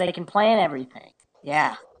there so they can plan everything.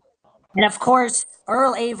 Yeah. And of course,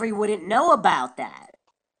 Earl Avery wouldn't know about that.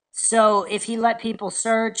 So if he let people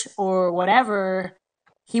search or whatever,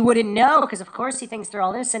 he wouldn't know because of course he thinks they're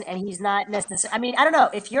all innocent and he's not necessarily. I mean, I don't know.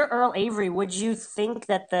 If you're Earl Avery, would you think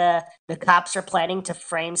that the cops are planning to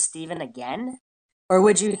frame Stephen again? Or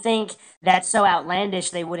would you think that's so outlandish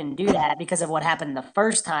they wouldn't do that because of what happened the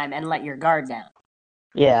first time and let your guard down?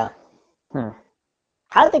 Yeah.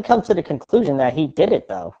 How did they come to the conclusion that he did it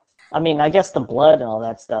though? I mean, I guess the blood and all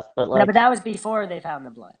that stuff, but like, No, but that was before they found the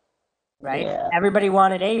blood, right? Yeah. Everybody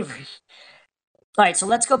wanted Avery. All right, so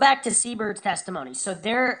let's go back to Seabird's testimony. So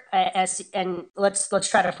there, and let's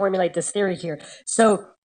try to formulate this theory here.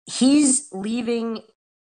 So he's leaving.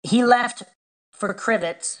 He left for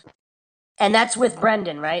Crivets, and that's with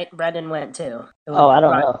Brendan, right? Brendan went too. Oh, I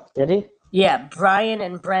don't know. Did he? Yeah, Brian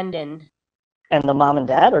and Brendan. And the mom and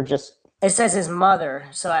dad, or just? It says his mother,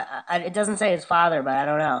 so it doesn't say his father, but I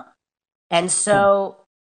don't know. And so,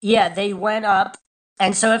 yeah, they went up.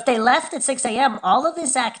 And so if they left at 6 a.m., all of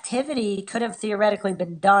this activity could have theoretically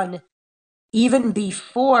been done even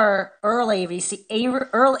before Earl Avery. See,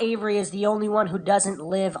 Earl Avery is the only one who doesn't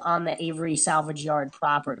live on the Avery Salvage Yard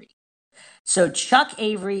property. So Chuck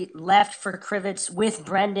Avery left for Crivets with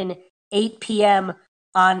Brendan 8 p.m.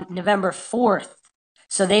 on November 4th.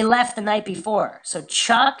 So they left the night before. So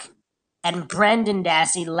Chuck and Brendan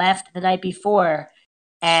Dassey left the night before,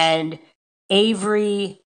 and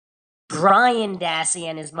Avery, Brian Dassey,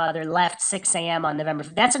 and his mother left 6 a.m. on November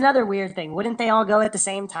 5th. That's another weird thing. Wouldn't they all go at the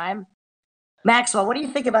same time? Maxwell, what do you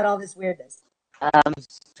think about all this weirdness? Yeah,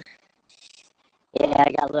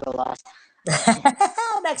 I got a little lost.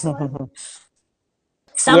 Maxwell.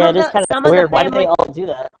 It is kind of weird. Why did they all do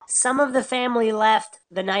that? Some of the family left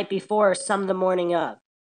the night before, some the morning of.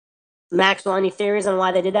 Maxwell, any theories on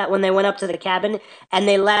why they did that when they went up to the cabin and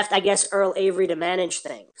they left, I guess, Earl Avery to manage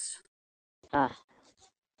things?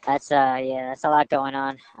 That's a lot going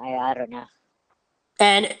on. I don't know.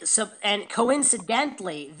 And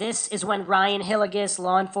coincidentally, this is when Ryan Hilligus,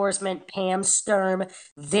 law enforcement, Pam Sturm,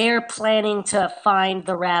 they're planning to find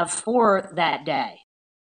the RAV4 that day.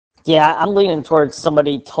 Yeah, I'm leaning towards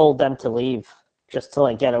somebody told them to leave just to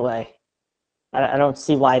like get away. I don't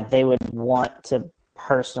see why they would want to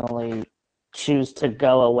personally choose to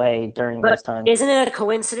go away during this time. Isn't it a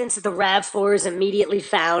coincidence that the RAV4 is immediately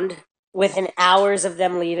found within hours of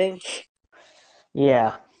them leaving?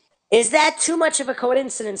 Yeah. Is that too much of a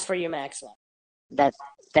coincidence for you, Maxwell? That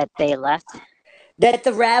they left? That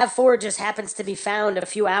the RAV4 just happens to be found a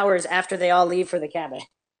few hours after they all leave for the cabin.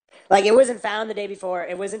 Like, it wasn't found the day before.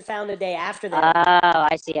 It wasn't found the day after that. Oh,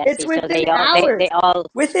 I see. It's within so they hours. all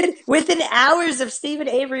Within hours of Stephen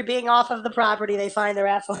Avery being off of the property, they find the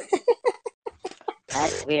RAV4.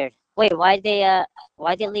 That's weird. Wait, why'd they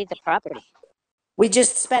leave the property? We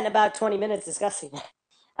just spent about 20 minutes discussing that.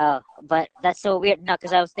 Oh, but that's so weird. No,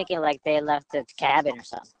 because I was thinking like they left the cabin or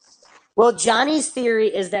something. Well, Johnny's theory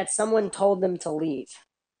is that someone told them to leave.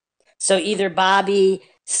 So either Bobby,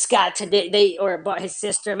 Scott, they or his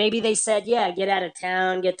sister, maybe they said, "Yeah, get out of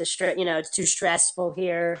town, get the stress. It's too stressful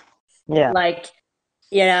here." Yeah. Like,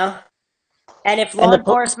 you know. And if And law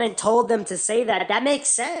enforcement told them to say that, that makes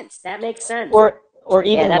sense. That makes sense. or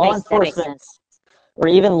Yeah, even that law makes enforcement sense. or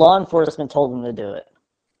even law enforcement told them to do it.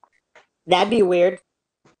 That'd be weird.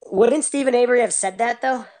 Wouldn't Stephen Avery have said that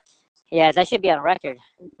though? Yeah, that should be on record.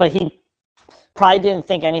 But he probably didn't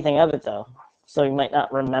think anything of it though. So he might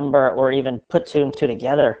not remember or even put two and two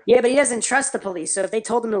together. Yeah, but he doesn't trust the police. So if they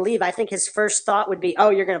told him to leave, I think his first thought would be, "Oh,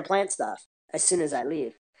 you're going to plant stuff as soon as I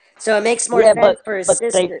leave." So it makes more Yeah, sense for his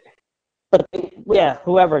sister. yeah,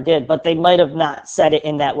 whoever did, but they might have not said it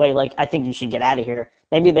in that way. Like, I think you should get out of here.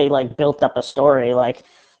 Maybe they like built up a story. Like,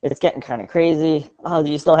 it's getting kind of crazy. Oh, do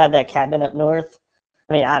you still have that cabin up north?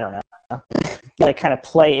 I mean, I don't know. Like, kind of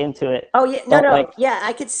play into it. Oh yeah, no, Don't no, like. yeah.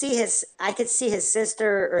 I could see his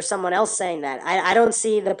sister or someone else saying that. I don't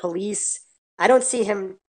see the police. I don't see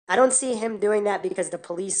him. I don't see him doing that because the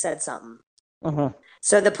police said something. Mhm.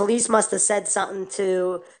 So the police must have said something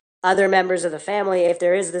to other members of the family if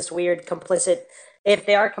there is this weird complicit. If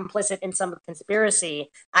they are complicit in some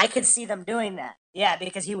conspiracy, I could see them doing that. Yeah,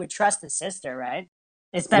 because he would trust his sister, right?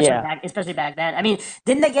 Yeah. Especially back then. I mean,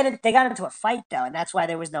 didn't they get it? They got into a fight though, and that's why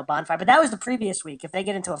there was no bonfire. But that was the previous week. If they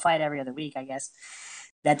get into a fight every other week, I guess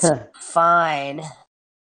that's fine.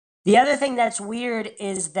 The other thing that's weird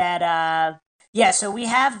is that yeah, so we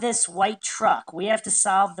have this white truck. We have to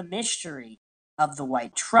solve the mystery of the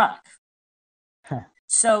white truck. Huh.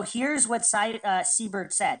 So here's what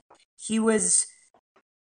Siebert said. He was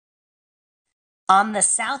on the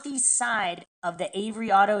southeast side of the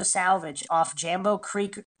Avery Auto Salvage off Jambo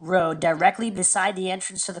Creek Road, directly beside the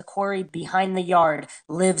entrance to the quarry behind the yard,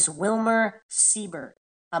 lives Wilmer Siebert,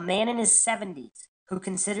 a man in his 70s who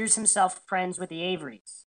considers himself friends with the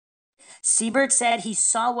Averys. Siebert said he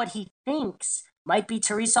saw what he thinks might be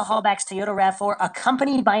Teresa Hallback's Toyota RAV4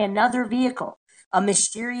 accompanied by another vehicle, a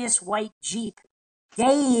mysterious white Jeep,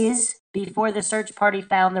 days before the search party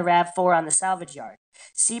found the RAV4 on the salvage yard.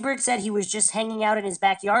 Siebert said he was just hanging out in his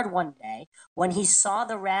backyard one day when he saw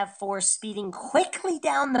the RAV4 speeding quickly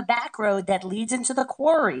down the back road that leads into the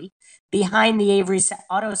quarry behind the Avery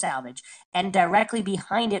Auto Salvage, and directly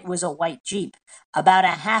behind it was a white Jeep. About a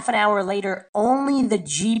half an hour later, only the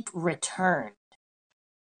Jeep returned.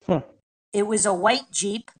 It was a white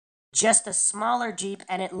Jeep, just a smaller Jeep,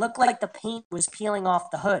 and it looked like the paint was peeling off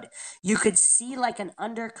the hood. You could see like an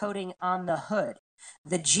undercoating on the hood.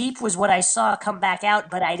 The Jeep was what I saw come back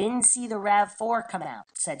out, but I didn't see the RAV4 come out,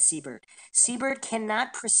 said Siebert. Siebert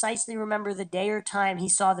cannot precisely remember the day or time he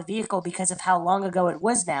saw the vehicle because of how long ago it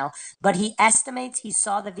was now, but he estimates he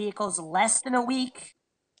saw the vehicles less than a week,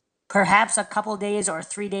 perhaps a couple days or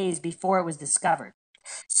 3 days before it was discovered.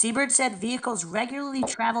 Siebert said vehicles regularly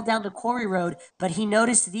travel down the quarry road, but he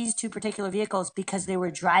noticed these two particular vehicles because they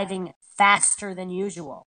were driving faster than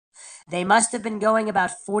usual. They must have been going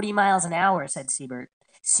about 40 miles an hour, said Siebert.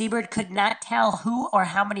 Siebert could not tell who or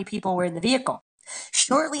how many people were in the vehicle.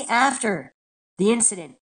 Shortly after the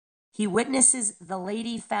incident, he witnesses the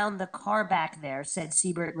lady found the car back there, said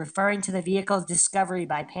Siebert, referring to the vehicle's discovery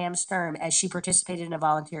by Pam Sturm as she participated in a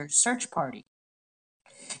volunteer search party.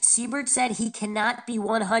 Siebert said he cannot be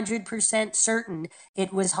 100% certain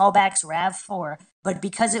it was Hallback's RAV4, but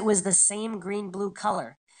because it was the same green-blue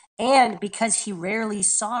color, and because he rarely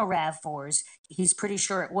saw RAV4s, he's pretty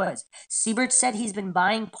sure it was. Siebert said he's been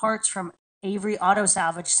buying parts from Avery Auto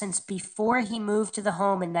Salvage since before he moved to the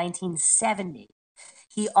home in 1970.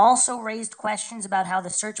 He also raised questions about how the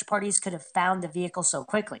search parties could have found the vehicle so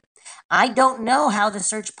quickly. I don't know how the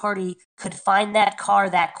search party could find that car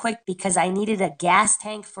that quick because I needed a gas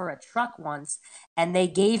tank for a truck once, and they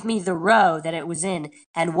gave me the row that it was in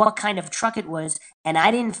and what kind of truck it was, and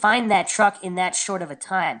I didn't find that truck in that short of a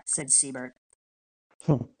time, said Siebert.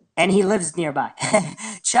 And he lives nearby.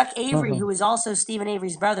 Chuck Avery, who is also Stephen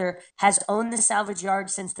Avery's brother, has owned the salvage yard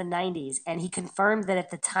since the 90s, and he confirmed that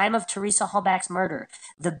at the time of Teresa Hallback's murder,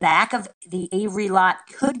 the back of the Avery lot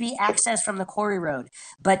could be accessed from the quarry road,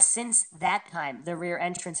 but since that time, the rear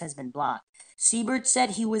entrance has been blocked. Siebert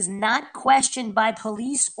said he was not questioned by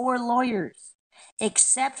police or lawyers,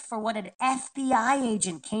 except for when an FBI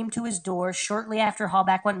agent came to his door shortly after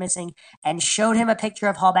Hallback went missing and showed him a picture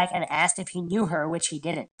of Hallback and asked if he knew her, which he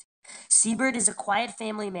didn't. Siebert is a quiet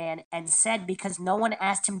family man and said because no one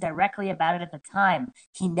asked him directly about it at the time,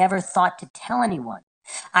 he never thought to tell anyone.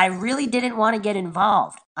 I really didn't want to get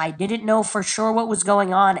involved. I didn't know for sure what was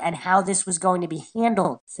going on and how this was going to be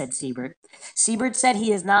handled, said Siebert. Siebert said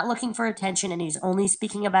he is not looking for attention and he's only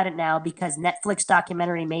speaking about it now because Netflix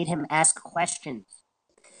documentary made him ask questions.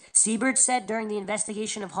 Siebert said during the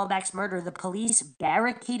investigation of Hallback's murder, the police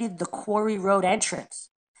barricaded the Quarry Road entrance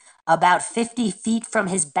about 50 feet from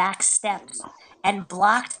his back steps and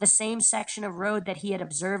blocked the same section of road that he had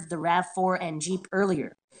observed the RAV4 and Jeep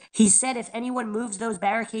earlier. He said, if anyone moves those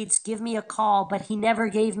barricades, give me a call, but he never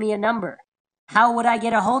gave me a number. How would I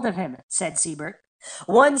get a hold of him? Said Siebert.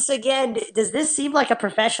 Once again, does this seem like a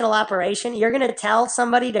professional operation? You're going to tell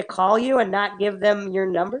somebody to call you and not give them your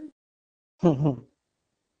number?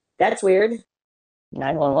 That's weird.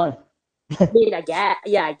 911. I mean, I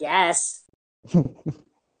guess.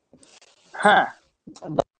 Huh.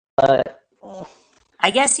 I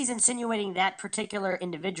guess he's insinuating that particular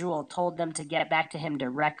individual told them to get back to him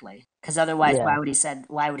directly, because otherwise, Yeah. why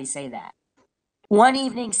would he say that? One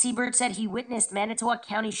evening, Siebert said he witnessed Manitowoc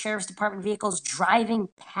County Sheriff's Department vehicles driving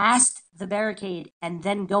past the barricade and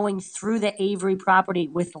then going through the Avery property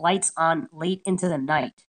with lights on late into the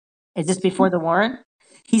night. Is this before the warrant?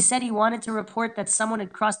 He said he wanted to report that someone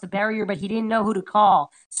had crossed the barrier, but he didn't know who to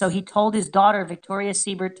call. So he told his daughter, Victoria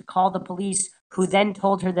Siebert, to call the police, who then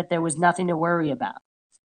told her that there was nothing to worry about.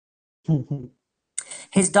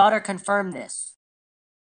 His daughter confirmed this.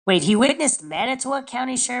 Wait, he witnessed Manitowoc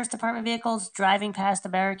County Sheriff's Department vehicles driving past the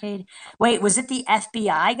barricade? Wait, was it the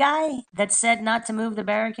FBI guy that said not to move the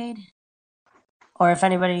barricade? Or if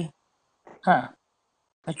anybody... Huh.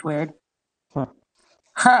 That's weird.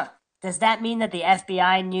 Huh. Does that mean that the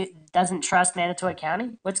FBI doesn't trust Manitowoc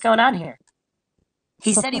County? What's going on here?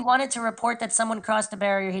 He said he wanted to report that someone crossed the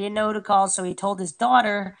barrier. He didn't know who to call, so he told his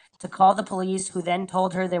daughter to call the police, who then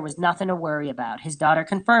told her there was nothing to worry about. His daughter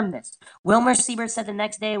confirmed this. Wilmer Siebert said the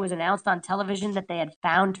next day it was announced on television that they had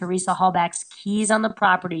found Teresa Hallback's keys on the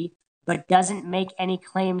property, but doesn't make any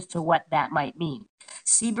claims to what that might mean.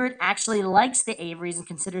 Siebert actually likes the Averys and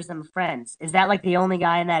considers them friends. Is that like the only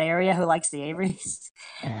guy in that area who likes the Averys?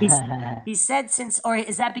 He said or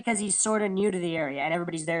is that because he's sort of new to the area and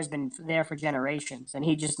everybody's there has been there for generations and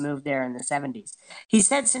he just moved there in the 70s? He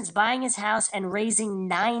said since buying his house and raising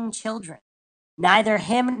 9 children, neither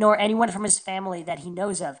him nor anyone from his family that he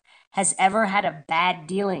knows of has ever had a bad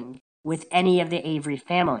dealing with any of the Avery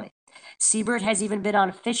family. Siebert has even been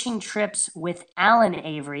on fishing trips with Alan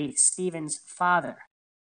Avery, Stephen's father.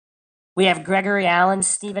 We have Gregory Allen,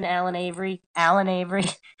 Stephen Allen Avery, Alan Avery.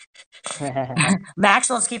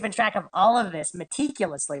 Maxwell's keeping track of all of this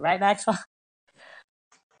meticulously, right, Maxwell?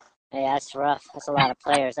 Yeah, that's rough. That's a lot of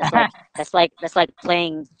players. That's like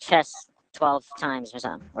playing chess 12 times or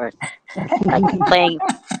something, or like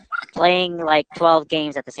playing like 12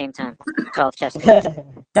 games at the same time. 12 chess games.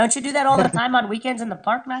 Don't you do that all the time on weekends in the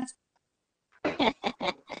park, Max?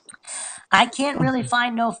 I can't really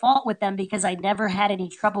find no fault with them because I never had any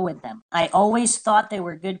trouble with them. I always thought they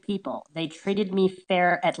were good people. They treated me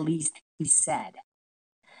fair, at least, he said.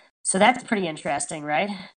 So that's pretty interesting, right?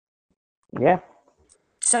 Yeah.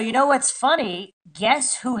 So you know what's funny?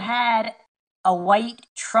 Guess who had a white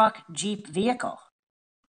truck Jeep vehicle?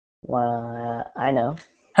 Well, I know.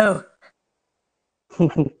 Who?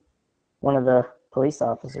 One of the police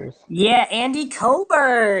officers. Yeah, Andy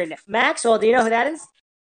Coburn. Maxwell, do you know who that is?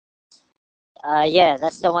 Yeah,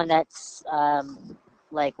 that's the one that's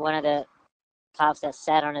like one of the cops that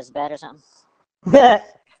sat on his bed or something. Now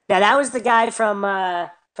that was the guy from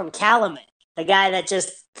Calumet. The guy that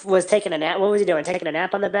just was taking a nap. What was he doing? Taking a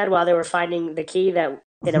nap on the bed while they were finding the key that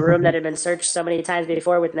in a room that had been searched so many times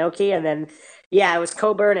before with no key. And then, yeah, it was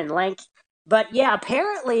Coburn and Lank. But yeah,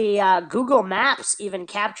 apparently Google Maps even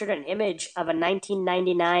captured an image of a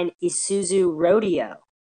 1999 Isuzu Rodeo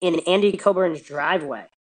in Andy Coburn's driveway.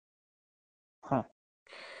 Huh.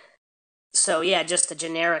 So yeah, just a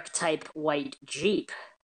generic type white Jeep.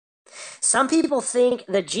 Some people think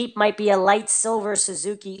the Jeep might be a light silver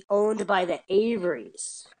Suzuki owned by the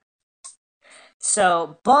Averys.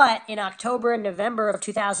 So, but in October and November of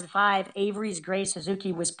 2005, Avery's gray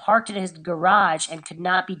Suzuki was parked in his garage and could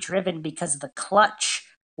not be driven because the clutch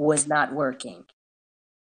was not working.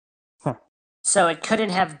 Huh. So it couldn't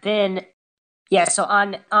have been. Yeah, so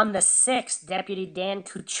on the 6th, Deputy Dan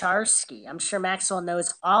Kucharski, I'm sure Maxwell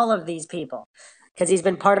knows all of these people because he's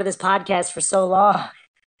been part of this podcast for so long.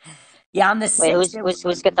 Yeah, on the 6th. Wait,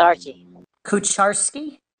 who's Gatharchi?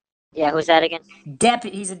 Kucharski? Yeah, who's that again?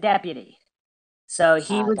 He's a deputy. So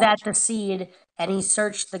he was gotcha. at the scene and he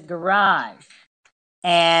searched the garage.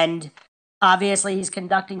 And obviously he's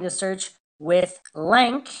conducting the search with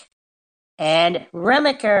Lenk and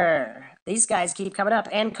Remaker. These guys keep coming up.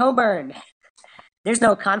 And Coburn. There's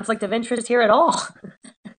no conflict of interest here at all.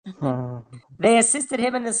 They assisted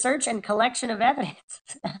him in the search and collection of evidence.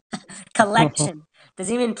 Collection. Does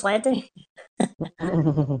he mean planting?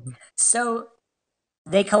 So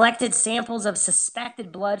They collected samples of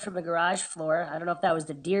suspected blood from the garage floor. I don't know if that was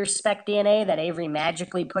the deer speck DNA that Avery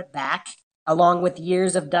magically put back, along with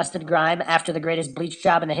years of dusted grime after the greatest bleach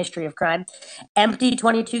job in the history of crime. Empty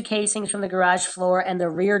 22 casings from the garage floor and the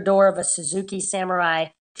rear door of a Suzuki Samurai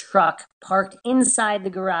truck parked inside the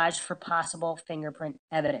garage for possible fingerprint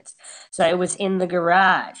evidence. So it was in the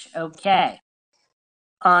garage. Okay.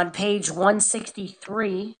 On page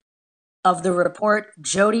 163 of the report,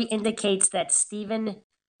 Jody indicates that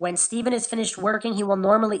when Stephen is finished working, he will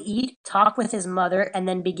normally eat, talk with his mother, and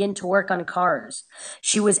then begin to work on cars.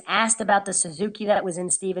 She was asked about the Suzuki that was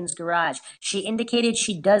in Stephen's garage. She indicated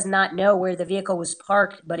she does not know where the vehicle was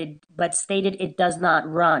parked, but stated it does not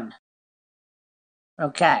run.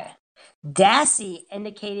 Okay. Dassey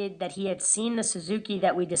indicated that he had seen the Suzuki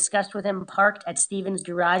that we discussed with him parked at Stephen's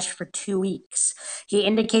garage for 2 weeks. He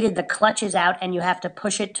indicated the clutch is out and you have to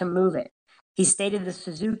push it to move it. He stated the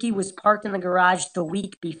Suzuki was parked in the garage the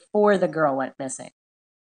week before the girl went missing.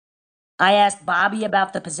 I asked Bobby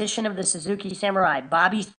about the position of the Suzuki Samurai.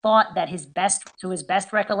 Bobby thought that to his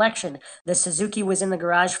best recollection, the Suzuki was in the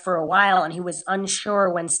garage for a while and he was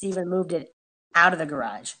unsure when Stephen moved it out of the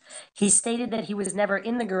garage. He stated that he was never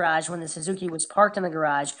in the garage when the Suzuki was parked in the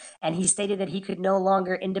garage, and he stated that he could no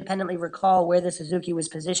longer independently recall where the Suzuki was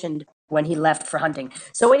positioned when he left for hunting.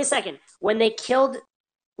 So wait a second. When they killed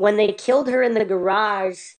her in the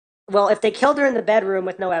garage, well, if they killed her in the bedroom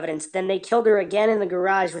with no evidence, then they killed her again in the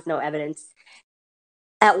garage with no evidence.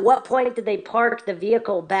 At what point did they park the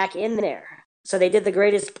vehicle back in there? So they did the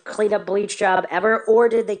greatest cleanup bleach job ever, or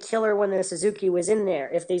did they kill her when the Suzuki was in there,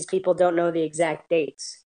 if these people don't know the exact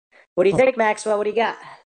dates? What do you think, Maxwell? What do you got?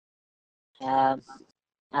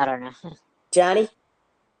 I don't know. Johnny?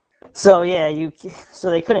 So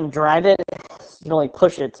so they couldn't drive it. You can only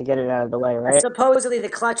push it to get it out of the way, right? Supposedly the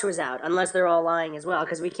clutch was out, unless they're all lying as well,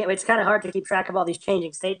 because we can't. It's kind of hard to keep track of all these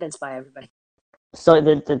changing statements by everybody. So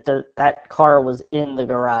that car was in the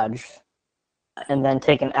garage, and then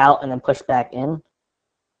taken out and then pushed back in.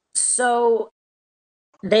 So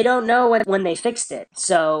they don't know when they fixed it.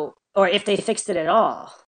 So, or if they fixed it at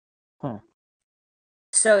all.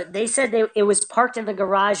 So they said it was parked in the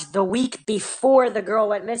garage the week before the girl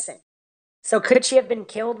went missing. So could she have been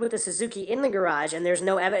killed with a Suzuki in the garage? And there's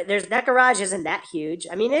no evidence. That garage isn't that huge.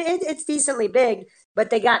 I mean, it's decently big, but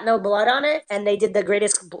they got no blood on it, and they did the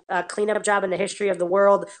greatest cleanup job in the history of the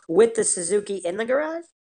world with the Suzuki in the garage,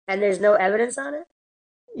 and there's no evidence on it.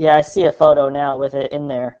 Yeah, I see a photo now with it in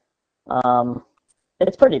there.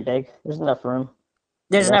 It's pretty big. There's enough room.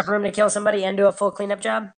 There's enough room to kill somebody and do a full cleanup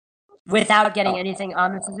job without getting anything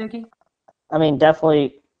on the Suzuki? I mean,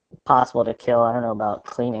 definitely possible to kill. I don't know about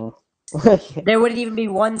cleaning. There wouldn't even be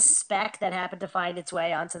one speck that happened to find its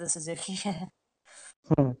way onto the Suzuki.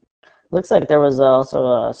 Looks like there was also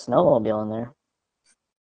a snowmobile in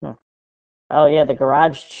there. Oh yeah, the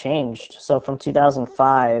garage changed. So from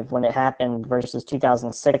 2005 when it happened versus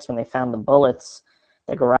 2006 when they found the bullets,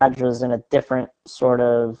 the garage was in a different sort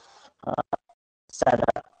of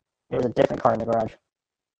setup. There was a different car in the garage.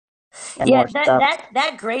 And yeah,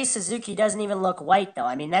 that gray Suzuki doesn't even look white though.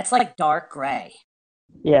 I mean, that's like dark gray.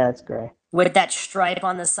 Yeah, it's gray. With that stripe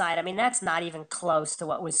on the side. I mean, that's not even close to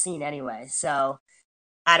what was seen anyway. So,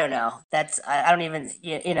 I don't know. I don't even,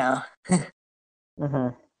 you know.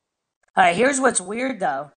 All right, here's what's weird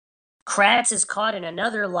though. Kratz is caught in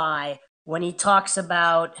another lie when he talks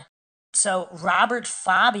about, so Robert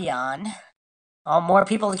Fabian, more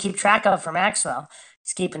people to keep track of for Maxwell.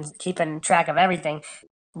 He's keeping track of everything.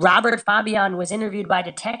 Robert Fabian was interviewed by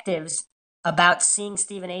detectives about seeing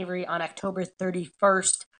Steven Avery on October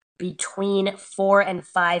 31st between 4 and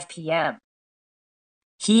 5 p.m.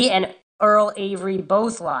 He and Earl Avery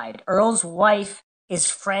both lied. Earl's wife is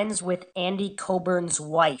friends with Andy Coburn's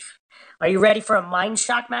wife. Are you ready for a mind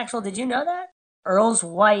shock, Maxwell? Did you know that? Earl's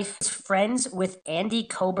wife is friends with Andy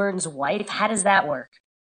Coburn's wife? How does that work?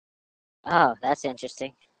 Oh, that's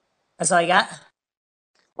interesting. That's all you got?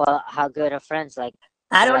 Well, how good are friends? Like,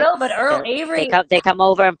 I don't know, but Earl Avery... They come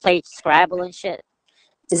over and play Scrabble and shit.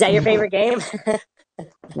 Is that your favorite game?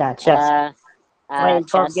 Nah, chess. Playing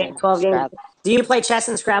 12 chess games. Do you play chess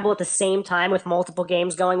and Scrabble at the same time with multiple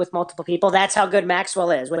games going with multiple people? That's how good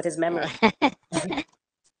Maxwell is with his memory.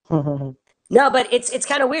 No, but it's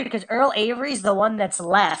kind of weird because Earl Avery's the one that's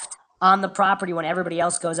left on the property when everybody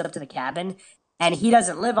else goes up to the cabin, and he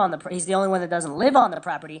doesn't live on he's the only one that doesn't live on the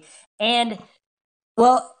property. And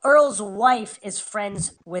well, Earl's wife is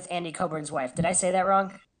friends with Andy Coburn's wife. Did I say that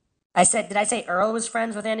wrong? Did I say Earl was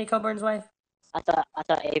friends with Andy Coburn's wife? I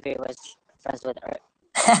thought Avery was friends with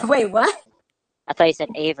Earl. Wait, what? I thought you said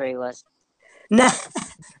Avery was. No,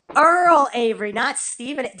 Earl Avery, not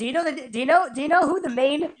Stephen. Do you know who the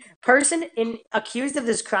main person accused of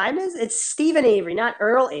this crime is? It's Stephen Avery, not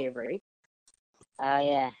Earl Avery.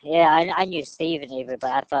 Oh yeah. I knew Steven Avery,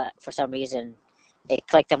 but I thought for some reason it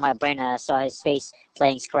clicked in my brain and I saw his face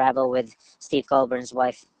playing Scrabble with Steve Colburn's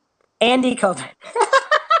wife, Andy Coburn.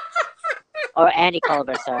 or Andy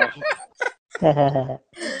Colbert. Sorry.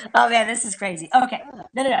 Oh man, this is crazy. Okay,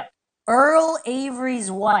 no. Earl Avery's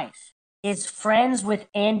wife is friends with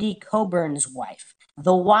Andy Coburn's wife.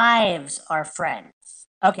 The wives are friends.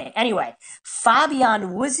 Okay, anyway,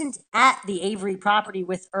 Fabian wasn't at the Avery property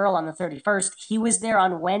with Earl on the 31st. He was there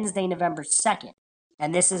on Wednesday, November 2nd.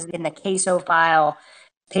 And this is in the CASO file,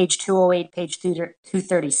 page 208, page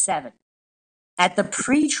 237. At the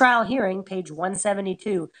pre-trial hearing, page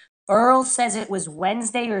 172, Earl says it was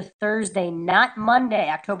Wednesday or Thursday, not Monday,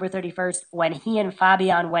 October 31st, when he and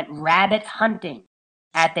Fabian went rabbit hunting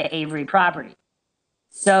at the Avery property.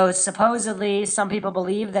 So supposedly, some people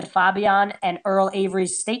believe that Fabian and Earl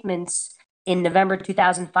Avery's statements in November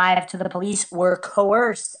 2005 to the police were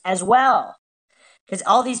coerced as well. Because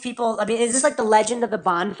all these people, I mean, is this like the legend of the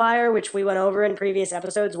bonfire, which we went over in previous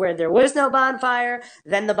episodes, where there was no bonfire,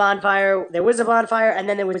 then there was a bonfire, and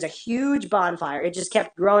then there was a huge bonfire. It just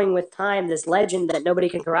kept growing with time, this legend that nobody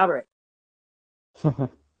can corroborate.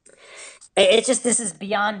 This is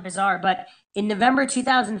beyond bizarre. But in November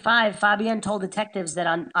 2005, Fabian told detectives that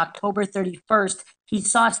on October 31st, he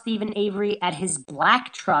saw Stephen Avery at his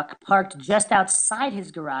black truck parked just outside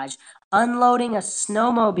his garage, unloading a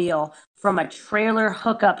snowmobile from a trailer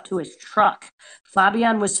hookup to his truck.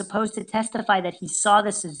 Fabian was supposed to testify that he saw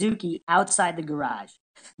the Suzuki outside the garage.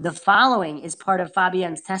 The following is part of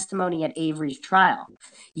Fabian's testimony at Avery's trial.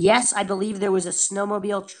 Yes, I believe there was a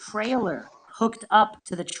snowmobile trailer hooked up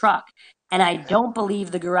to the truck, and I don't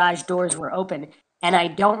believe the garage doors were open, and I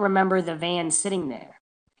don't remember the van sitting there.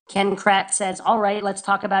 Ken Kratz says, all right, let's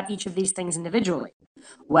talk about each of these things individually.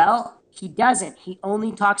 Well, he doesn't. He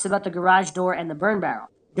only talks about the garage door and the burn barrel.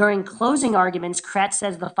 During closing arguments, Kratz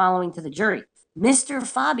says the following to the jury. Mr.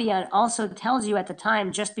 Fabian also tells you at the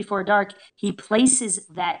time, just before dark, he places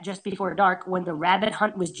that just before dark when the rabbit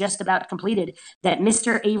hunt was just about completed, that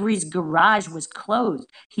Mr. Avery's garage was closed.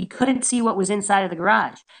 He couldn't see what was inside of the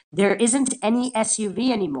garage. There isn't any SUV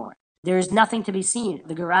anymore. There is nothing to be seen.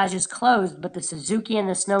 The garage is closed, but the Suzuki and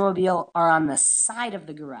the snowmobile are on the side of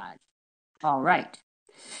the garage. All right.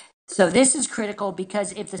 So this is critical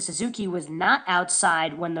because if the Suzuki was not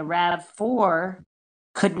outside when the RAV4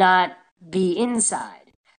 could not be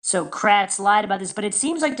inside. So Kratz lied about this, but it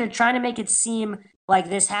seems like they're trying to make it seem like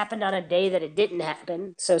this happened on a day that it didn't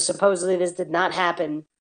happen. So supposedly this did not happen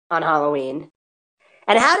on Halloween.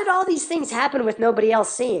 And how did all these things happen with nobody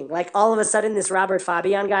else seeing? Like all of a sudden this Robert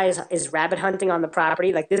Fabian guy is rabbit hunting on the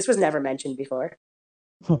property. Like this was never mentioned before.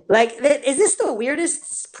 Like, is this the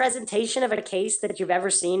weirdest presentation of a case that you've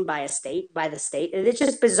ever seen by the state? It's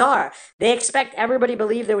just bizarre. They expect everybody to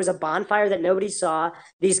believe there was a bonfire that nobody saw.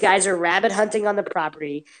 These guys are rabbit hunting on the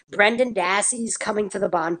property. Brendan Dassey's coming to the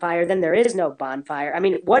bonfire. Then there is no bonfire. I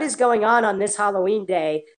mean, what is going on this Halloween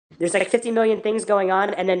day? There's like 50 million things going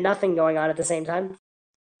on and then nothing going on at the same time.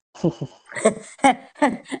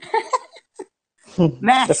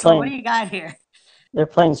 Max, what do you got here? They're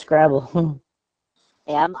playing Scrabble.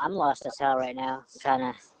 Yeah, I'm lost as hell right now.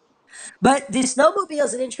 But the snowmobile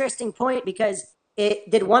is an interesting point because it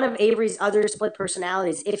did one of Avery's other split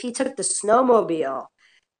personalities. If he took the snowmobile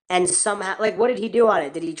and somehow, like, what did he do on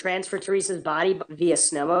it? Did he transfer Teresa's body via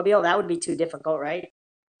snowmobile? That would be too difficult, right?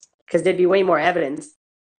 Because there'd be way more evidence.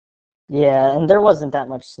 Yeah, and there wasn't that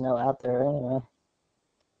much snow out there anyway.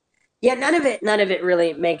 Yeah, none of it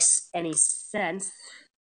really makes any sense.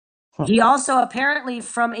 He also apparently,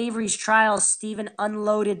 from Avery's trial, Stephen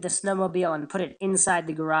unloaded the snowmobile and put it inside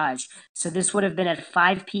the garage. So this would have been at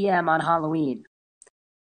 5 p.m. on Halloween.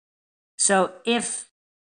 So if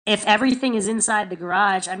everything is inside the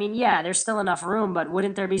garage, I mean, yeah, there's still enough room, but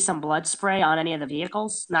wouldn't there be some blood spray on any of the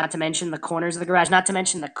vehicles? Not to mention the corners of the garage, not to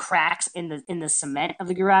mention the cracks in the cement of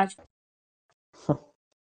the garage.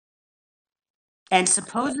 And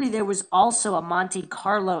supposedly there was also a Monte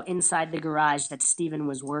Carlo inside the garage that Stephen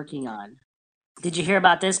was working on. Did you hear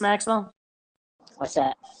about this, Maxwell? What's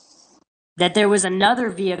that? That there was another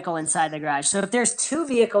vehicle inside the garage. So if there's two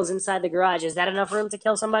vehicles inside the garage, is that enough room to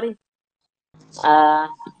kill somebody? Yeah,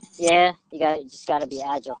 you just gotta be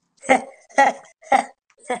agile.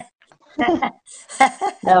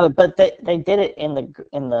 No, but they did it in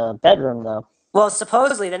the bedroom though. Well,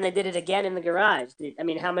 supposedly, then they did it again in the garage. I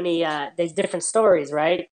mean, how many? There's different stories,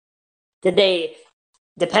 right? Did they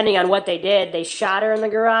depending on what they did, they shot her in the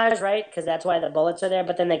garage, right? Because that's why the bullets are there.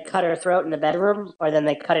 But then they cut her throat in the bedroom, or then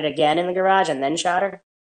they cut it again in the garage and then shot her.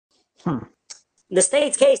 The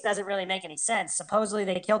state's case doesn't really make any sense. Supposedly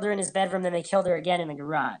they killed her in his bedroom, then they killed her again in the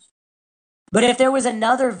garage. But if there was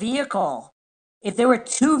another vehicle, if there were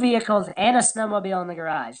two vehicles and a snowmobile in the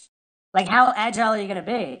garage, like how agile are you going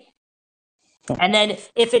to be? And then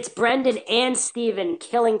if it's Brendan and Steven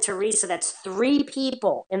killing Teresa, that's 3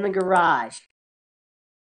 people in the garage.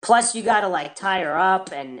 Plus you got to like tie her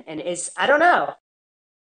up and it's, I don't know.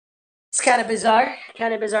 It's kind of bizarre,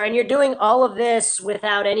 And you're doing all of this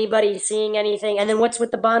without anybody seeing anything. And then what's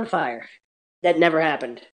with the bonfire? That never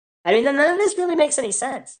happened. I mean, none of this really makes any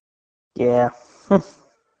sense. Yeah.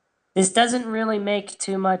 This doesn't really make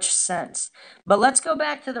too much sense. But let's go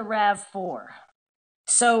back to the RAV4.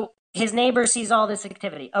 So his neighbor sees all this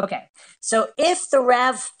activity. Okay, so if the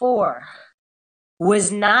RAV4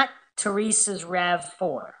 was not Teresa's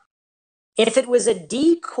RAV4, if it was a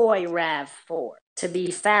decoy RAV4 to be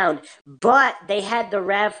found, but they had the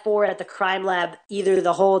RAV4 at the crime lab either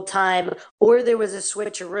the whole time or there was a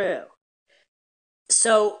switcheroo.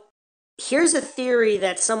 So here's a theory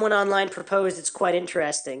that someone online proposed. It's quite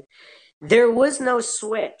interesting. There was no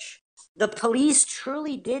switch. The police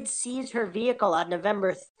truly did seize her vehicle on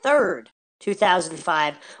November 3rd,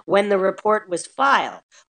 2005, when the report was filed,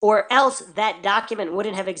 or else that document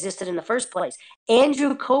wouldn't have existed in the first place.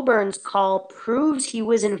 Andrew Coburn's call proves he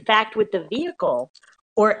was in fact with the vehicle,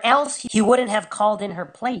 or else he wouldn't have called in her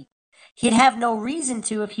plate. He'd have no reason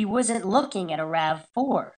to if he wasn't looking at a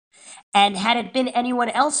RAV4. And had it been anyone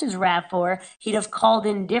else's RAV4, he'd have called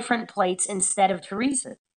in different plates instead of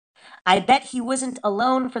Teresa's. I bet he wasn't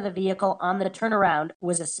alone, for the vehicle on the turnaround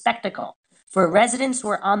was a spectacle, for residents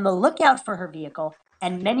were on the lookout for her vehicle,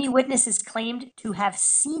 and many witnesses claimed to have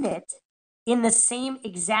seen it in the same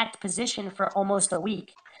exact position for almost a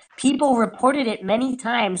week. People reported it many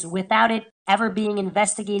times without it ever being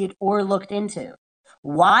investigated or looked into.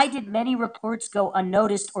 Why did many reports go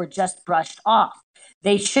unnoticed or just brushed off?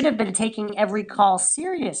 They should have been taking every call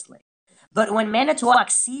seriously. But when Manitowoc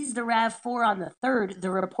seized the RAV4 on the 3rd, the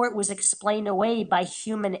report was explained away by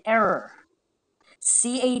human error.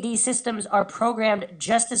 CAD systems are programmed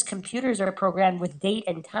just as computers are programmed with date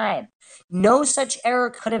and time. No such error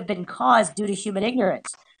could have been caused due to human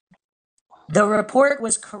ignorance. The report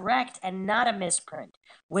was correct and not a misprint,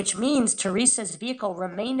 which means Teresa's vehicle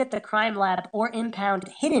remained at the crime lab or impound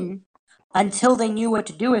hidden until they knew what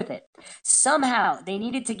to do with it. Somehow, they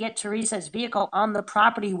needed to get Teresa's vehicle on the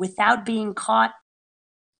property without being caught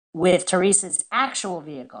with Teresa's actual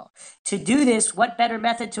vehicle. To do this, what better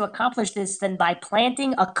method to accomplish this than by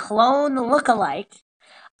planting a clone lookalike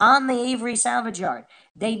on the Avery salvage yard?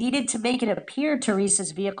 They needed to make it appear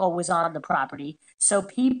Teresa's vehicle was on the property so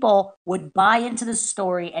people would buy into the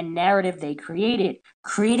story and narrative they created.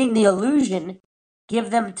 Creating the illusion give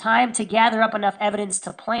them time to gather up enough evidence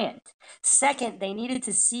to plant. Second, they needed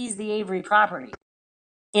to seize the Avery property.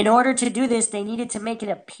 In order to do this, they needed to make it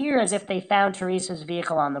appear as if they found Teresa's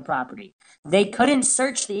vehicle on the property. They couldn't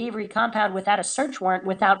search the Avery compound without a search warrant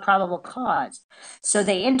without probable cause. So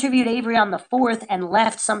they interviewed Avery on the 4th and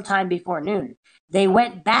left sometime before noon. They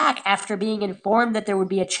went back after being informed that there would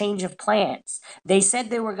be a change of plans. They said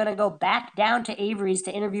they were going to go back down to Avery's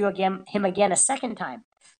to interview him again a second time.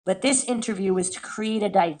 But this interview was to create a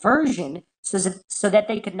diversion so that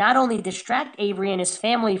they could not only distract Avery and his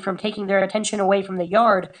family from taking their attention away from the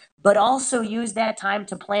yard, but also use that time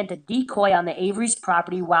to plant a decoy on the Avery's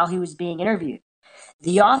property while he was being interviewed.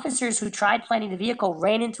 The officers who tried planting the vehicle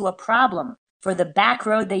ran into a problem, for the back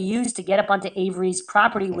road they used to get up onto Avery's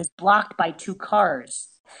property was blocked by 2 cars.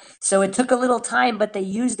 So it took a little time, but they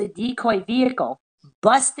used the decoy vehicle,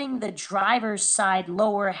 busting the driver's side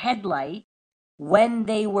lower headlight when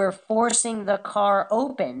they were forcing the car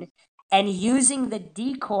open, and using the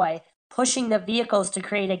decoy, pushing the vehicles to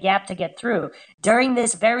create a gap to get through. During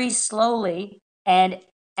this, very slowly and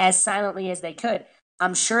as silently as they could.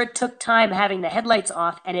 I'm sure it took time having the headlights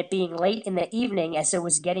off and it being late in the evening as it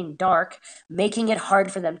was getting dark, making it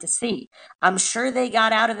hard for them to see. I'm sure they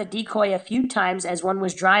got out of the decoy a few times as one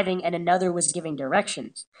was driving and another was giving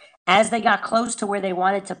directions. As they got close to where they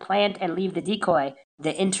wanted to plant and leave the decoy,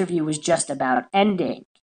 the interview was just about ending.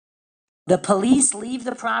 The police leave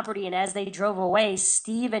the property, and as they drove away,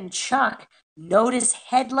 Steve and Chuck noticed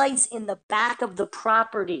headlights in the back of the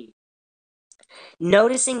property.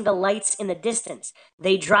 Noticing the lights in the distance,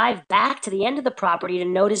 they drive back to the end of the property to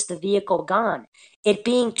notice the vehicle gone. It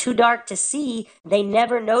being too dark to see, they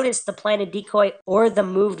never noticed the planted decoy or the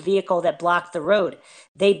moved vehicle that blocked the road.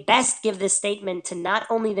 They best give this statement to not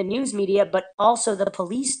only the news media, but also the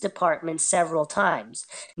police department several times.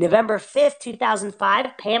 November 5th,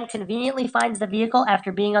 2005, Pam conveniently finds the vehicle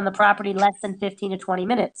after being on the property less than 15 to 20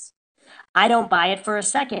 minutes. I don't buy it for a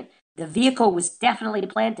second. The vehicle was definitely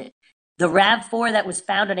planted. The RAV4 that was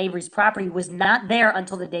found on Avery's property was not there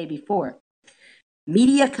until the day before.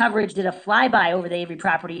 Media coverage did a flyby over the Avery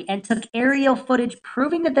property and took aerial footage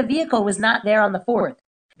proving that the vehicle was not there on the 4th.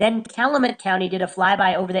 Then Calumet County did a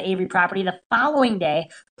flyby over the Avery property the following day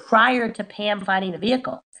prior to Pam finding the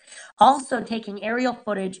vehicle, also taking aerial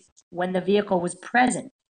footage when the vehicle was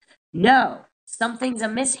present. No, something's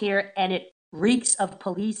amiss here, and it reeks of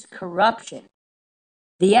police corruption.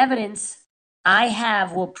 The evidence I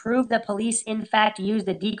have will prove that police in fact used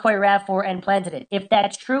the decoy RAV4 and planted it. If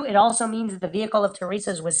that's true, it also means that the vehicle of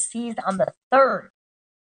Teresa's was seized on the 3rd.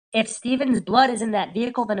 If Stephen's blood is in that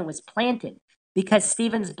vehicle, then it was planted, because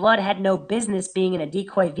Stephen's blood had no business being in a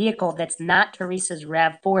decoy vehicle that's not Teresa's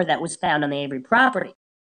RAV4 that was found on the Avery property.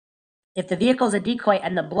 If the vehicle is a decoy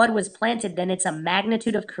and the blood was planted, then it's a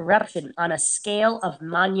magnitude of corruption on a scale of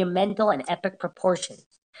monumental and epic proportions.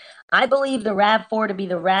 I believe the RAV4 to be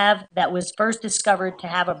the RAV that was first discovered to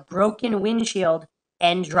have a broken windshield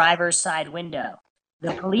and driver's side window.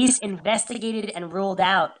 The police investigated and ruled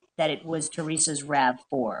out that it was Teresa's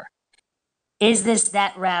RAV4. Is this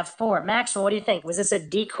that RAV4? Maxwell, what do you think? Was this a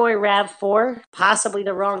decoy RAV4? Possibly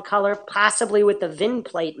the wrong color, possibly with the VIN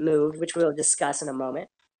plate moved, which we'll discuss in a moment.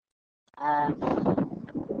 I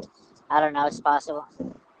don't know. It's possible.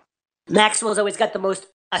 Maxwell's always got the most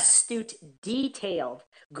astute, detailed,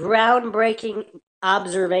 groundbreaking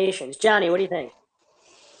observations. Johnny, what do you think?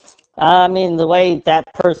 I mean, the way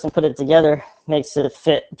that person put it together makes it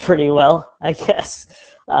fit pretty well, I guess.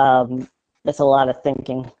 It's a lot of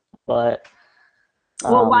thinking, but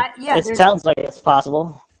it sounds like it's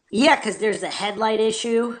possible. Yeah, because there's the headlight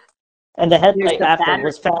issue. And the headlight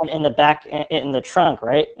was found in the back, in the trunk,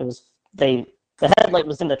 right? The headlight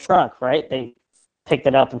was in the trunk, right? They picked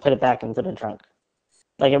it up and put it back into the trunk.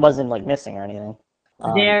 Like, it wasn't like missing or anything.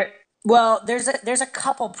 There's a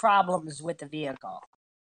couple problems with the vehicle.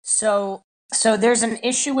 So there's an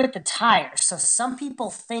issue with the tire. So some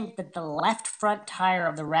people think that the left front tire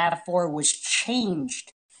of the RAV4 was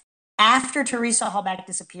changed after Teresa Halbach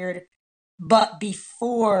disappeared, but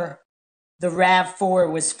before the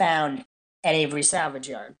RAV4 was found at Avery Salvage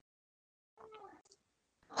Yard.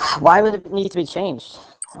 Why would it need to be changed?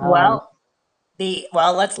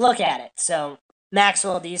 Let's look at it. So,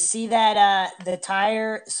 Maxwell, do you see that the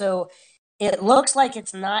tire? So it looks like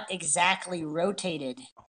it's not exactly rotated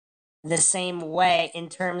the same way in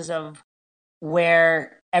terms of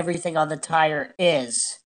where everything on the tire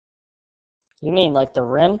is. You mean like the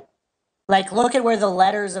rim? Like, look at where the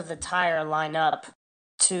letters of the tire line up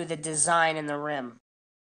to the design in the rim.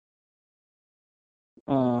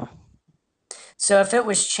 So if it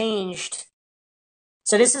was changed,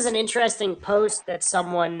 so this is an interesting post that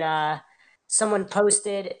someone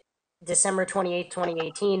posted December 28th,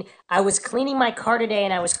 2018. I was cleaning my car today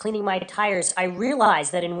and I was cleaning my tires. I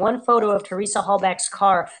realized that in one photo of Teresa Halbach's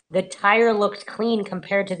car, the tire looked clean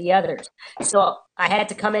compared to the others. So I had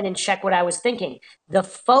to come in and check what I was thinking. The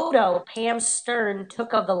photo Pam Stern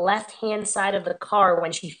took of the left-hand side of the car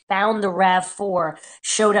when she found the RAV4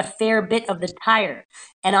 showed a fair bit of the tire.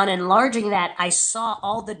 And on enlarging that, I saw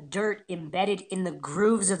all the dirt embedded in the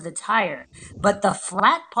grooves of the tire. But the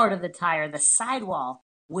flat part of the tire, the sidewall,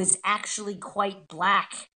 was actually quite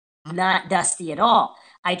black, not dusty at all.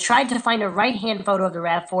 I tried to find a right-hand photo of the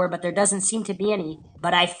RAV4, but there doesn't seem to be any.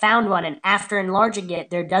 But I found one, and after enlarging it,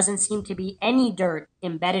 there doesn't seem to be any dirt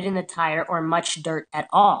embedded in the tire or much dirt at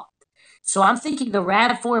all. So I'm thinking the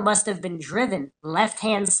RAV4 must have been driven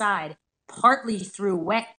left-hand side, partly through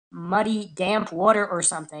wet, muddy, damp water or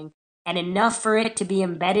something, and enough for it to be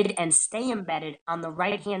embedded and stay embedded on the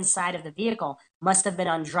right-hand side of the vehicle must have been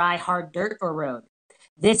on dry, hard dirt or road.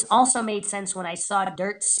 This also made sense when I saw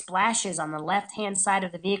dirt splashes on the left-hand side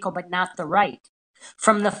of the vehicle, but not the right.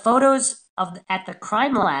 From the photos at the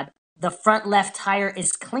crime lab, the front left tire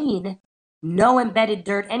is clean, no embedded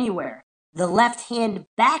dirt anywhere. The left-hand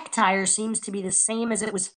back tire seems to be the same as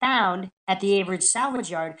it was found at the Avery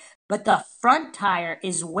Salvage Yard, but the front tire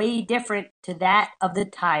is way different to that of the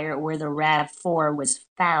tire where the RAV4 was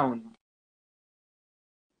found.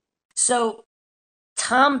 So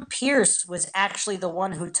Tom Pierce was actually the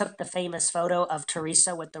one who took the famous photo of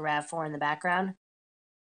Teresa with the RAV4 in the background.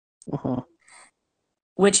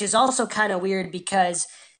 which is also kind of weird because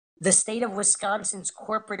the state of Wisconsin's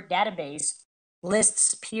corporate database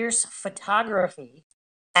lists Pierce Photography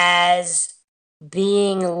as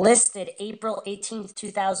being listed April 18th,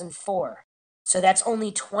 2004. So that's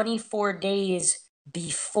only 24 days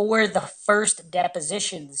before the first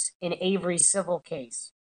depositions in Avery's civil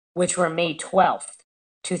case, which were May 12th,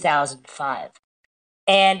 2005.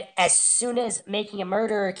 And as soon as Making a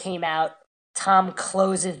Murderer came out, Tom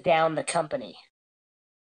closes down the company.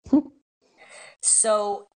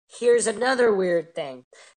 So here's another weird thing.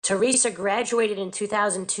 Teresa graduated in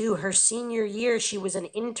 2002. Her senior year, she was an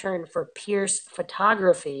intern for Pierce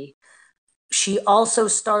Photography. She also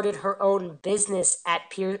started her own business at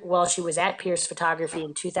Pierce while she was at Pierce Photography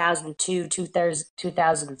in 2002,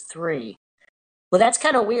 2003. Well, that's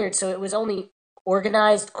kind of weird. So it was only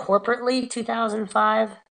organized corporately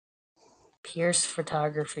 2005. Pierce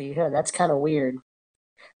Photography. Yeah, that's kind of weird.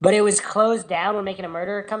 But it was closed down when Making a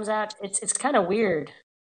Murderer comes out. It's kind of weird.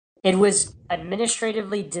 It was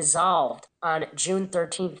administratively dissolved on June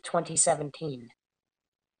 13th, 2017.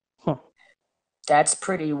 Huh. That's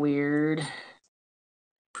pretty weird.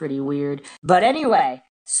 Pretty weird. But anyway,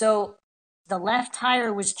 so the left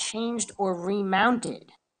tire was changed or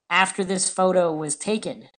remounted after this photo was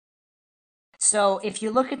taken. So if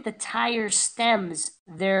you look at the tire stems,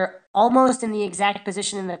 they're almost in the exact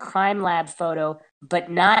position in the crime lab photo,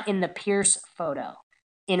 but not in the Pierce photo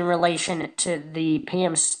in relation to the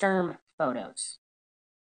Pam Sturm photos.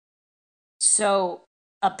 So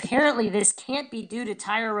apparently this can't be due to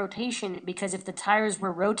tire rotation because if the tires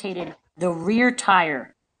were rotated, the rear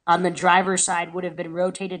tire on the driver's side would have been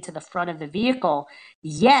rotated to the front of the vehicle,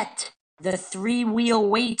 yet the three-wheel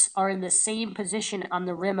weights are in the same position on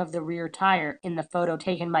the rim of the rear tire in the photo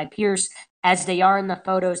taken by Pierce as they are in the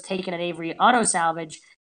photos taken at Avery Auto Salvage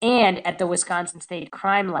and at the Wisconsin State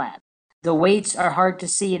Crime Lab. The weights are hard to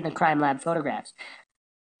see in the crime lab photographs.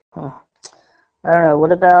 Huh. I don't know.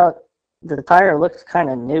 What about the tire? Looks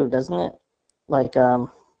kind of new, doesn't it? Like, I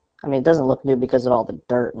mean, it doesn't look new because of all the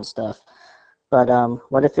dirt and stuff. But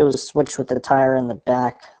what if it was switched with the tire in the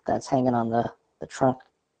back that's hanging on the trunk?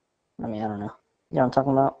 I mean, I don't know. You know what I'm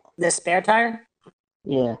talking about? The spare tire?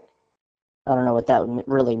 Yeah. I don't know what that would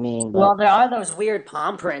really mean, but Well, there are those weird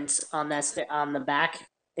palm prints on on the back.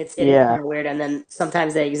 It is yeah. kind of weird, and then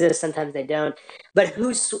sometimes they exist, sometimes they don't. But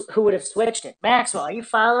who would have switched it? Maxwell, are you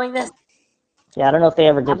following this? Yeah, I don't know if they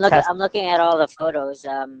ever did test. I'm looking at all the photos.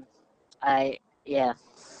 Yeah. I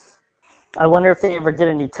wonder if they ever did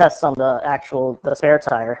any tests on the spare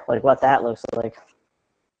tire, like what that looks like.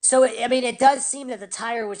 So, I mean, it does seem that the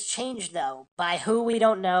tire was changed, though. By who, we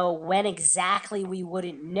don't know. When exactly, we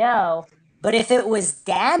wouldn't know. But if it was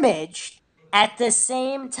damaged at the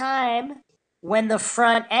same time when the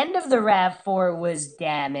front end of the RAV4 was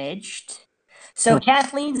damaged. So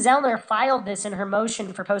Kathleen Zellner filed this in her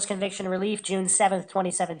motion for post-conviction relief June 7th,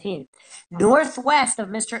 2017. Northwest of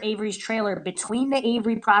Mr. Avery's trailer, between the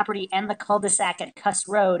Avery property and the cul-de-sac at Cuss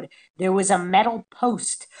Road, there was a metal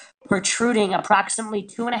post protruding approximately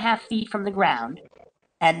 2.5 feet from the ground.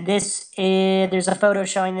 And there's a photo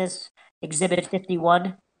showing this, Exhibit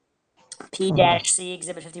 51, P-C,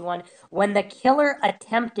 Exhibit 51. When the killer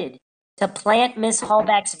attempted to plant Miss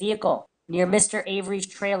Hallback's vehicle near Mr. Avery's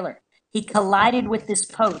trailer, he collided with this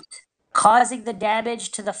post, causing the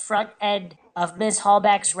damage to the front end of Miss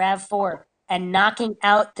Hallback's RAV4 and knocking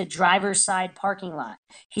out the driver's side parking lot.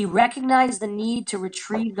 He recognized the need to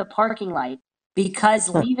retrieve the parking light because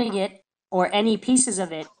leaving it or any pieces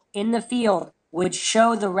of it in the field would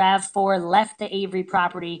show the RAV4 left the Avery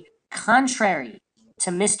property, contrary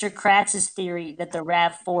to Mr. Kratz's theory that the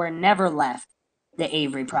RAV4 never left the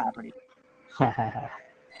Avery property.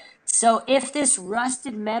 So if this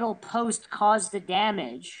rusted metal post caused the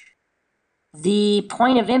damage, the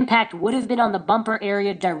point of impact would have been on the bumper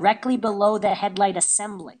area directly below the headlight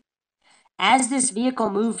assembly. As this vehicle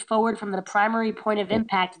moved forward from the primary point of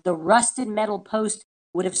impact, the rusted metal post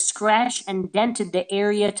would have scratched and dented the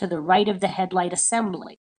area to the right of the headlight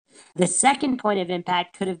assembly. The second point of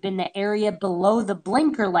impact could have been the area below the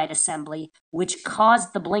blinker light assembly, which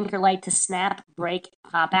caused the blinker light to snap, break,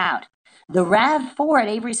 pop out. The RAV4 at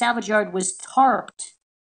Avery Salvage Yard was tarped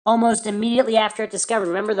almost immediately after it discovered.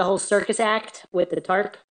 Remember the whole circus act with the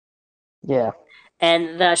tarp? Yeah.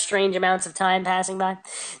 And the strange amounts of time passing by.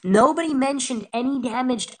 Nobody mentioned any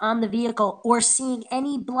damage on the vehicle or seeing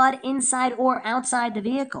any blood inside or outside the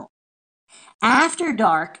vehicle. After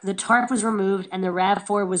dark, the tarp was removed and the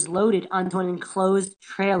RAV4 was loaded onto an enclosed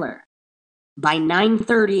trailer. By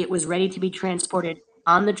 9:30, it was ready to be transported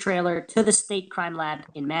on the trailer to the State Crime Lab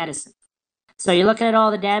in Madison. So you're looking at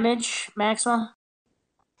all the damage, Maxwell?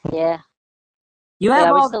 Yeah. You Wait, have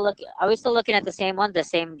are we all. still looking? Are we still looking at the same one? The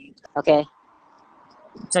same? Okay.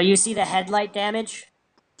 So you see the headlight damage?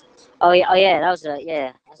 Oh yeah. Oh yeah. That was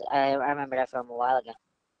yeah. I remember that from a while ago.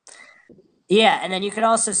 Yeah, and then you could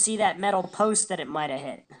also see that metal post that it might have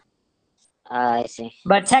hit. I see.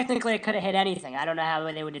 But technically, it could have hit anything. I don't know how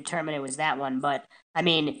they would determine it was that one, but I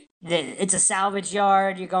mean, it's a salvage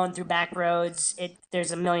yard. You're going through back roads.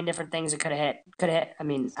 There's a million different things it could have hit. Could have hit. I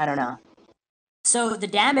mean, I don't know. So the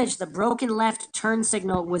damage, the broken left turn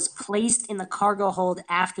signal was placed in the cargo hold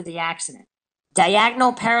after the accident.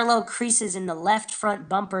 Diagonal parallel creases in the left front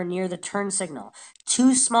bumper near the turn signal.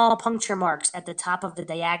 2 small puncture marks at the top of the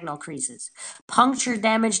diagonal creases. Puncture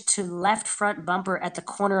damage to left front bumper at the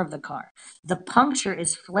corner of the car. The puncture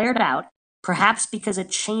is flared out, perhaps because a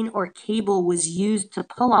chain or cable was used to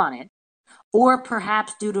pull on it, or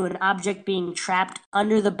perhaps due to an object being trapped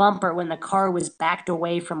under the bumper when the car was backed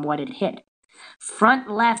away from what it hit. Front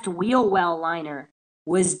left wheel well liner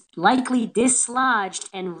was likely dislodged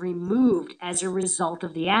and removed as a result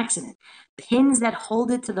of the accident. Pins that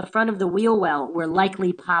hold it to the front of the wheel well were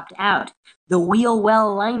likely popped out. The wheel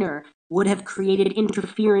well liner would have created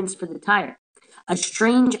interference for the tire. A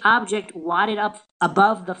strange object wadded up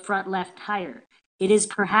above the front left tire. It is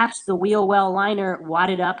perhaps the wheel well liner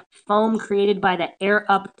wadded up, foam created by the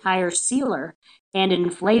air up tire sealer and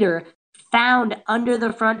inflator found under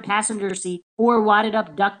the front passenger seat, or wadded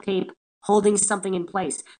up duct tape holding something in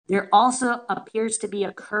place. There also appears to be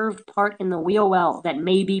a curved part in the wheel well that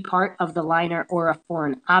may be part of the liner or a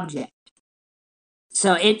foreign object.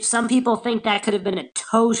 So some people think that could have been a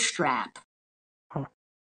tow strap.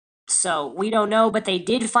 So we don't know, but they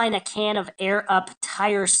did find a can of air up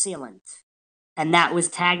tire sealant. And that was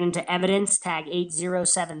tagged into evidence, tag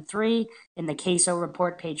 8073 in the CASO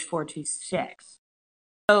report, page 426.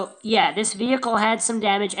 So, yeah, this vehicle had some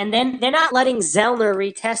damage, and then they're not letting Zellner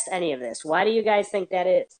retest any of this. Why do you guys think that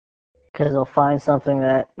is? Because they'll find something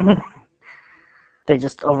that they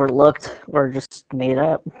just overlooked or just made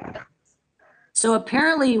up. So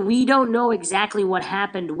apparently we don't know exactly what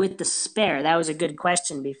happened with the spare. That was a good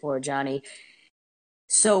question before, Johnny.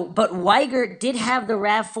 So, but Weigert did have the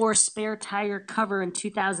RAV4 spare tire cover in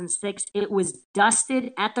 2006. It was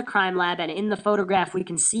dusted at the crime lab, and in the photograph, we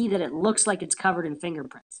can see that it looks like it's covered in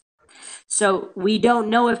fingerprints. So we don't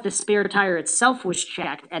know if the spare tire itself was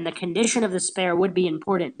checked, and the condition of the spare would be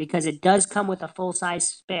important because it does come with a full-size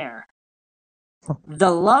spare.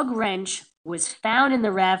 The lug wrench was found in the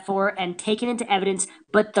RAV4 and taken into evidence,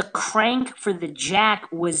 but the crank for the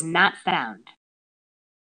jack was not found.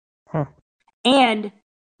 And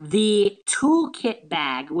the toolkit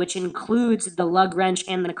bag, which includes the lug wrench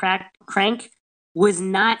and the crank, was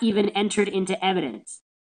not even entered into evidence.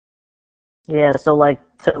 Yeah, so like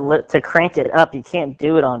to crank it up, you can't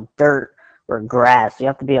do it on dirt or grass. You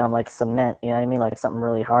have to be on like cement. You know what I mean? Like something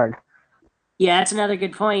really hard. Yeah, that's another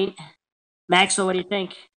good point. Maxwell, what do you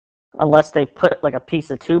think? Unless they put like a piece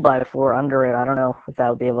of 2x4 under it, I don't know if that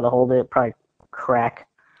would be able to hold it. Probably crack.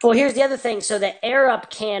 Well, here's the other thing. So the air up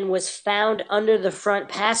can was found under the front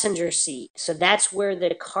passenger seat. So that's where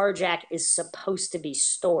the car jack is supposed to be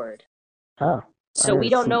stored. Oh. So we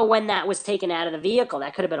don't know when that was taken out of the vehicle.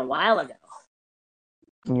 That could have been a while ago.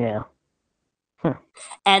 Yeah.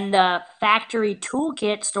 And the factory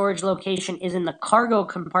toolkit storage location is in the cargo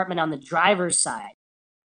compartment on the driver's side.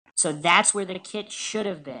 So that's where the kit should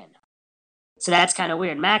have been. So that's kind of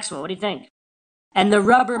weird. Maxwell, what do you think? And the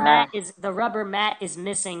rubber mat is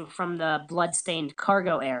missing from the bloodstained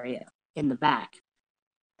cargo area in the back.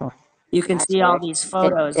 You can see all these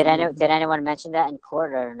photos. Did anyone mention that in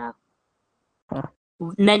court or no?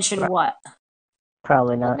 Mention what?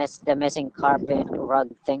 Probably not. The missing carpet rug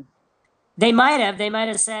thing. They might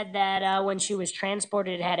have said that when she was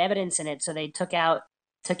transported, it had evidence in it, so they took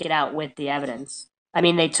it out with the evidence. I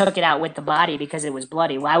mean, they took it out with the body because it was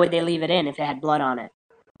bloody. Why would they leave it in if it had blood on it?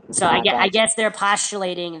 So I guess they're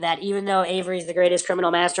postulating that even though Avery's the greatest criminal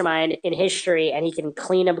mastermind in history and he can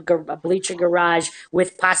clean a bleacher garage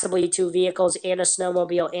with possibly 2 vehicles and a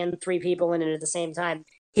snowmobile and 3 people in it at the same time,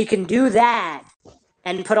 he can do that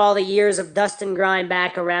and put all the years of dust and grime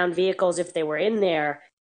back around vehicles if they were in there,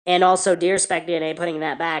 and also deer spec DNA putting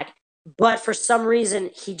that back. But for some reason,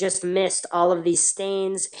 he just missed all of these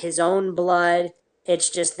stains, his own blood. It's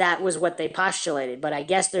just that was what they postulated. But I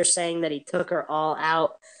guess they're saying that he took her all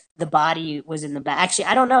out. The body was in the back. Actually,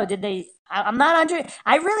 I don't know. Did they? I'm not under.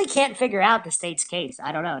 I really can't figure out the state's case.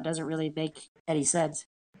 I don't know. It doesn't really make any sense.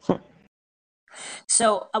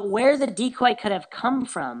 So where the decoy could have come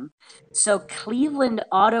from, so Cleveland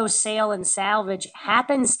Auto Sale and Salvage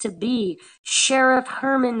happens to be Sheriff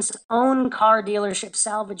Herman's own car dealership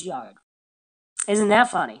salvage yard. Isn't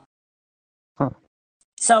that funny?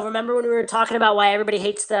 So remember when we were talking about why everybody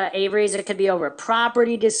hates the Averys? It could be over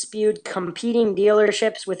property dispute, competing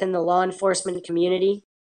dealerships within the law enforcement community.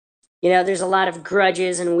 There's a lot of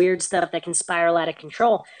grudges and weird stuff that can spiral out of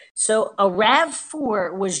control. So a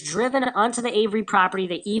RAV4 was driven onto the Avery property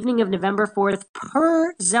the evening of November 4th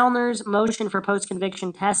per Zellner's motion for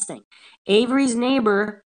post-conviction testing. Avery's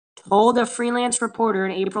neighbor told a freelance reporter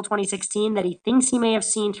in April 2016 that he thinks he may have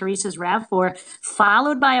seen Teresa's RAV4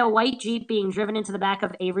 followed by a white Jeep being driven into the back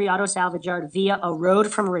of Avery Auto Salvage Yard via a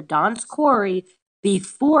road from Redon's Quarry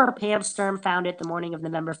before Pam Sturm found it the morning of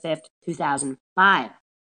November 5th, 2005.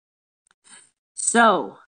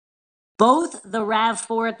 So, both the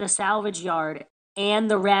RAV4 at the salvage yard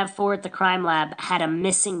and the RAV4 at the crime lab had a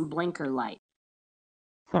missing blinker light.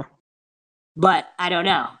 Huh. But I don't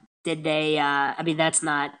know. Did they, that's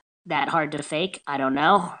not that hard to fake. I don't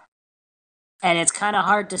know. And it's kind of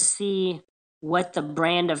hard to see what the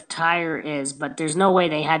brand of tire is, but there's no way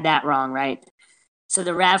they had that wrong, right? So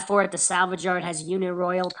the RAV4 at the salvage yard has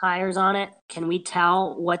Uniroyal tires on it. Can we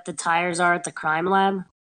tell what the tires are at the crime lab?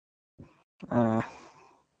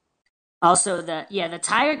 Also, the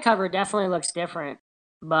tire cover definitely looks different,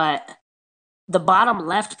 but the bottom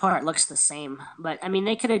left part looks the same. But I mean,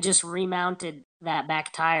 they could have just remounted that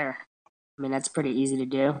back tire. I mean, that's pretty easy to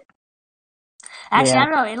do. Actually, Yeah. I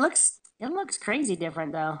don't know. It looks crazy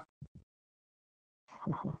different though.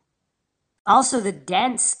 Also, the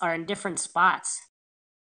dents are in different spots.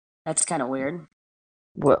 That's kind of weird.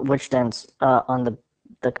 Which dents on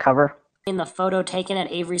the cover? In the photo taken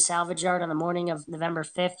at Avery Salvage Yard on the morning of November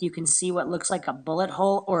 5th, you can see what looks like a bullet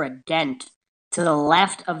hole or a dent to the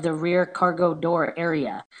left of the rear cargo door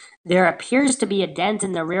area. There appears to be a dent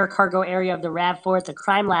in the rear cargo area of the RAV4 at the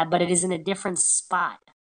crime lab, but it is in a different spot.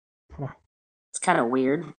 It's kind of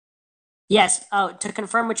weird. Yes, to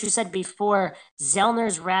confirm what you said before,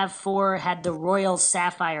 Zellner's RAV4 had the Royal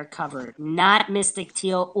Sapphire cover, not Mystic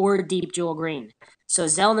Teal or Deep Jewel Green. So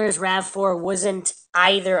Zellner's RAV4 wasn't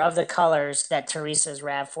either of the colors that Teresa's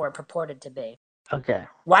RAV4 purported to be. Okay.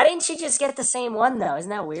 Why didn't she just get the same one, though? Isn't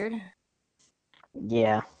that weird?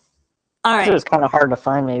 Yeah. All right. It was kind of hard to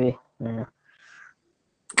find, maybe. Yeah.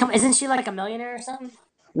 Isn't she like a millionaire or something?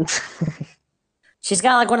 She's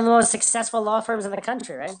got like one of the most successful law firms in the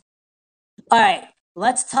country, right? All right,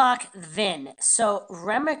 let's talk VIN. So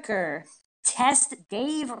Dave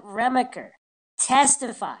Remaker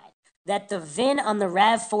testified that the VIN on the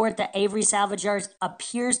RAV4 at the Avery Salvage Yard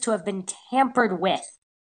appears to have been tampered with.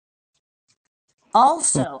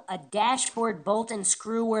 Also, a dashboard bolt and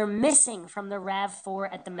screw were missing from the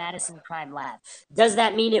RAV4 at the Madison Crime Lab. Does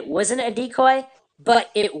that mean it wasn't a decoy, but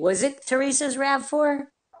it wasn't Teresa's RAV4?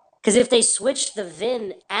 Because if they switched the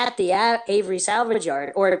VIN at the Avery Salvage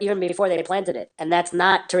Yard, or even before they planted it, and that's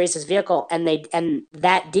not Teresa's vehicle, and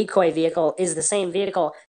that decoy vehicle is the same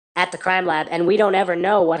vehicle at the crime lab, and we don't ever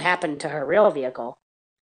know what happened to her real vehicle,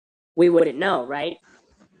 we wouldn't know, right?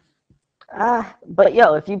 But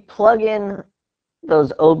yo, if you plug in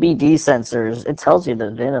those OBD sensors, it tells you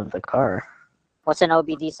the VIN of the car. What's an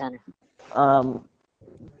OBD sensor?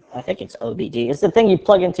 I think it's OBD. It's the thing you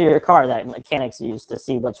plug into your car that mechanics use to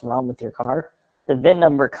see what's wrong with your car. The VIN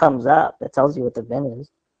number comes up. It tells you what the VIN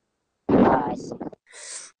is. I see.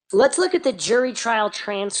 Let's look at the jury trial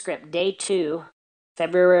transcript, day 2,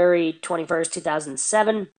 February 21st,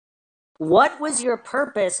 2007. What was your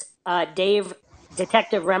purpose,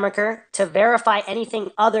 Detective Remaker, to verify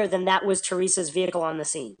anything other than that was Teresa's vehicle on the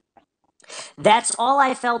scene? That's all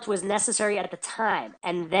I felt was necessary at the time,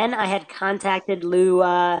 and then I had contacted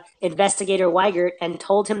Investigator Weigert and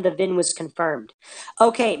told him the VIN was confirmed.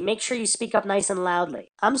 Okay, make sure you speak up nice and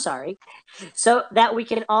loudly. I'm sorry, so that we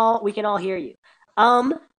can all hear you.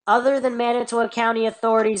 Other than Manitowoc County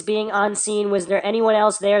authorities being on scene, was there anyone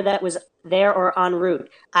else there that was there or en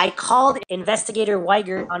route? I called Investigator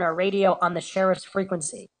Weigert on our radio on the sheriff's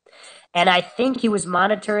frequency. And I think he was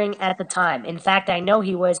monitoring at the time. In fact, I know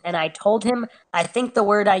he was, and I told him, I think the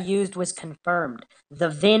word I used was confirmed. The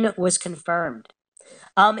VIN was confirmed.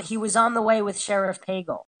 He was on the way with Sheriff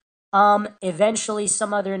Pagel. Eventually,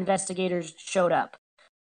 some other investigators showed up.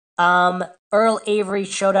 Earl Avery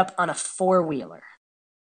showed up on a 4-wheeler.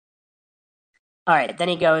 All right, then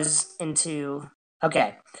he goes into,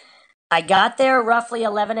 okay. I got there roughly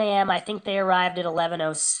 11 a.m. I think they arrived at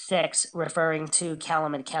 11:06, referring to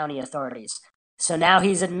Calumet County authorities. So now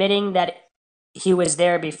he's admitting that he was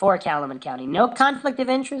there before Calumet County. No conflict of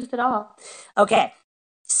interest at all. Okay,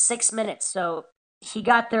 6 minutes. So he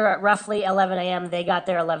got there at roughly 11 a.m. They got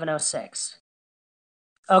there 11:06.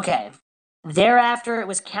 Okay. Thereafter, it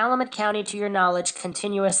was Calumet County, to your knowledge,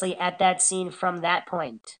 continuously at that scene from that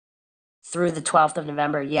point. through the 12th of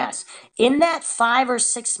November, yes. In that 5 or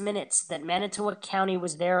 6 minutes that Manitowoc County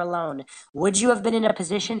was there alone, would you have been in a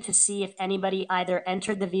position to see if anybody either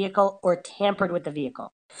entered the vehicle or tampered with the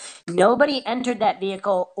vehicle? Nobody entered that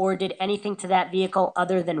vehicle or did anything to that vehicle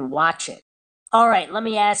other than watch it. All right, let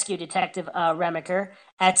me ask you, Detective Remaker,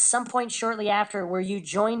 at some point shortly after, were you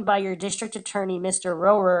joined by your district attorney, Mr.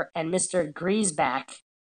 Rower, and Mr. Griesbach?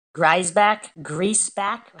 Griesbach?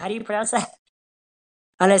 How do you pronounce that?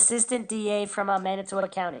 An assistant DA from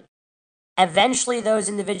Manitowoc County. Eventually, those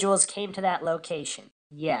individuals came to that location.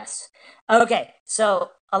 Yes. Okay,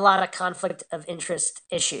 so a lot of conflict of interest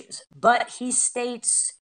issues. But he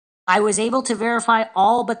states, I was able to verify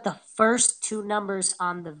all but the first 2 numbers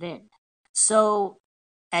on the VIN. So,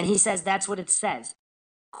 and he says that's what it says.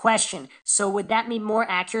 Question. So would that be more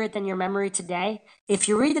accurate than your memory today? If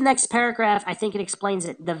you read the next paragraph, I think it explains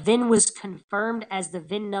it. The VIN was confirmed as the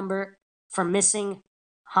VIN number for missing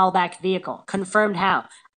Hallback vehicle. Confirmed how?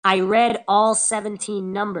 I read all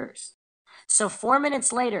 17 numbers. So 4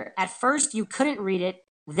 minutes later, at first you couldn't read it,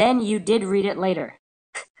 then you did read it later.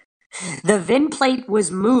 The VIN plate was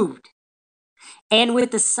moved. And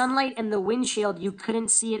with the sunlight and the windshield, you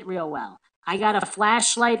couldn't see it real well. I got a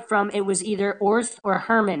flashlight from, it was either Orth or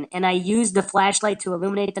Herman, and I used the flashlight to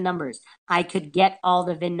illuminate the numbers. I could get all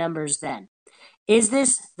the VIN numbers then. Is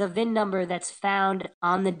this the VIN number that's found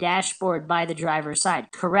on the dashboard by the driver's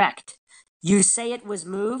side? Correct. You say it was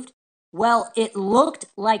moved? Well, it looked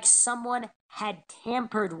like someone had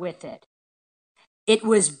tampered with it. It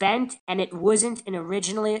was bent and it wasn't in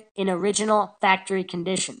original factory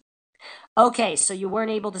condition. Okay, so you weren't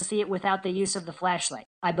able to see it without the use of the flashlight.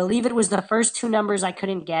 I believe it was the first 2 numbers I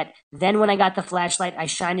couldn't get. Then when I got the flashlight, I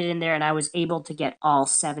shined it in there and I was able to get all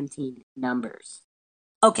 17 numbers.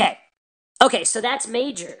 Okay, so that's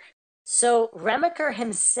major. So Remaker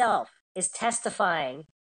himself is testifying.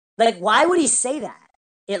 Like, why would he say that?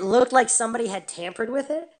 It looked like somebody had tampered with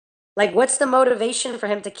it? Like, what's the motivation for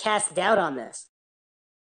him to cast doubt on this?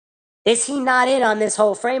 Is he not in on this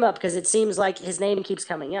whole frame up because it seems like his name keeps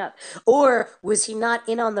coming up? Or was he not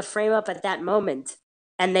in on the frame up at that moment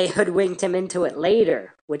and they hoodwinked him into it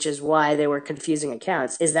later, which is why they were confusing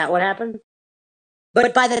accounts? Is that what happened?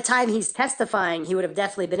 But by the time he's testifying, he would have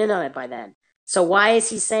definitely been in on it by then. So why is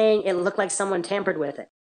he saying it looked like someone tampered with it?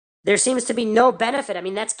 There seems to be no benefit. I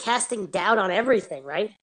mean, that's casting doubt on everything,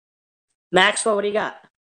 right? Maxwell, what do you got?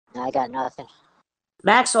 I got nothing.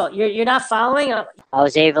 Maxwell, you're not following? I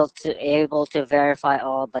was able to verify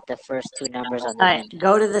all but the first 2 numbers on the All right, VIN.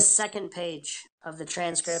 go to the second page of the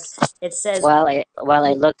transcript. It says, Well, it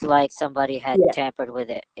looked like somebody had Yeah. tampered with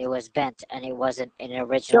it. It was bent and it wasn't in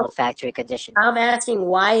original factory condition. I'm asking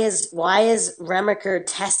why is Remaker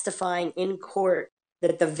testifying in court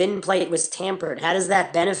that the VIN plate was tampered? How does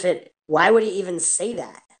that benefit? Why would he even say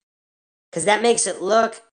that? Because that makes it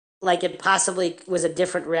look like it possibly was a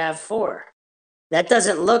different RAV4. That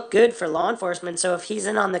doesn't look good for law enforcement. So if he's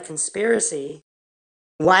in on the conspiracy,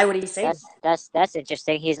 why would he say that? That's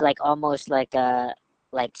interesting. He's like almost like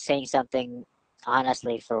saying something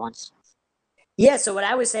honestly for once. Yeah, so what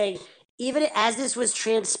I was saying, even as this was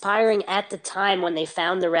transpiring at the time when they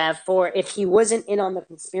found the RAV4, if he wasn't in on the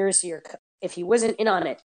conspiracy or if he wasn't in on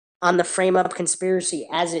it, on the frame up conspiracy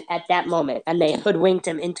at that moment, and they hoodwinked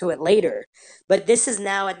him into it later. But this is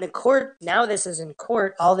now at the court. Now this is in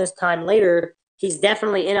court all this time later. He's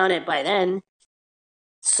definitely in on it by then.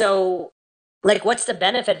 So, like, what's the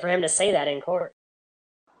benefit for him to say that in court?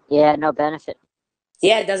 Yeah, no benefit.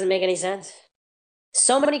 Yeah, it doesn't make any sense.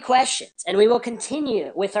 So many questions, and we will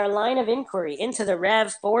continue with our line of inquiry into the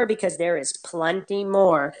RAV4 because there is plenty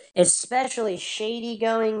more, especially shady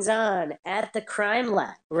goings on at the crime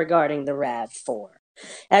lab regarding the RAV4.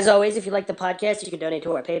 As always, if you like the podcast, you can donate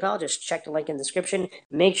to our PayPal. Just check the link in the description.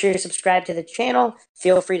 Make sure you subscribe to the channel.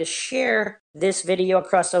 Feel free to share this video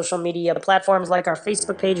across social media platforms like our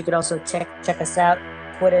Facebook page. You can also check us out,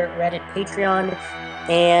 Twitter, Reddit, Patreon,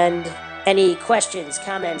 and any questions,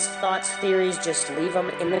 comments, thoughts, theories, just leave them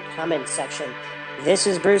in the comments section. This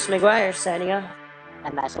is Bruce McGuire signing off.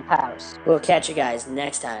 And Maxwell Powers. We'll catch you guys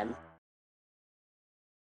next time.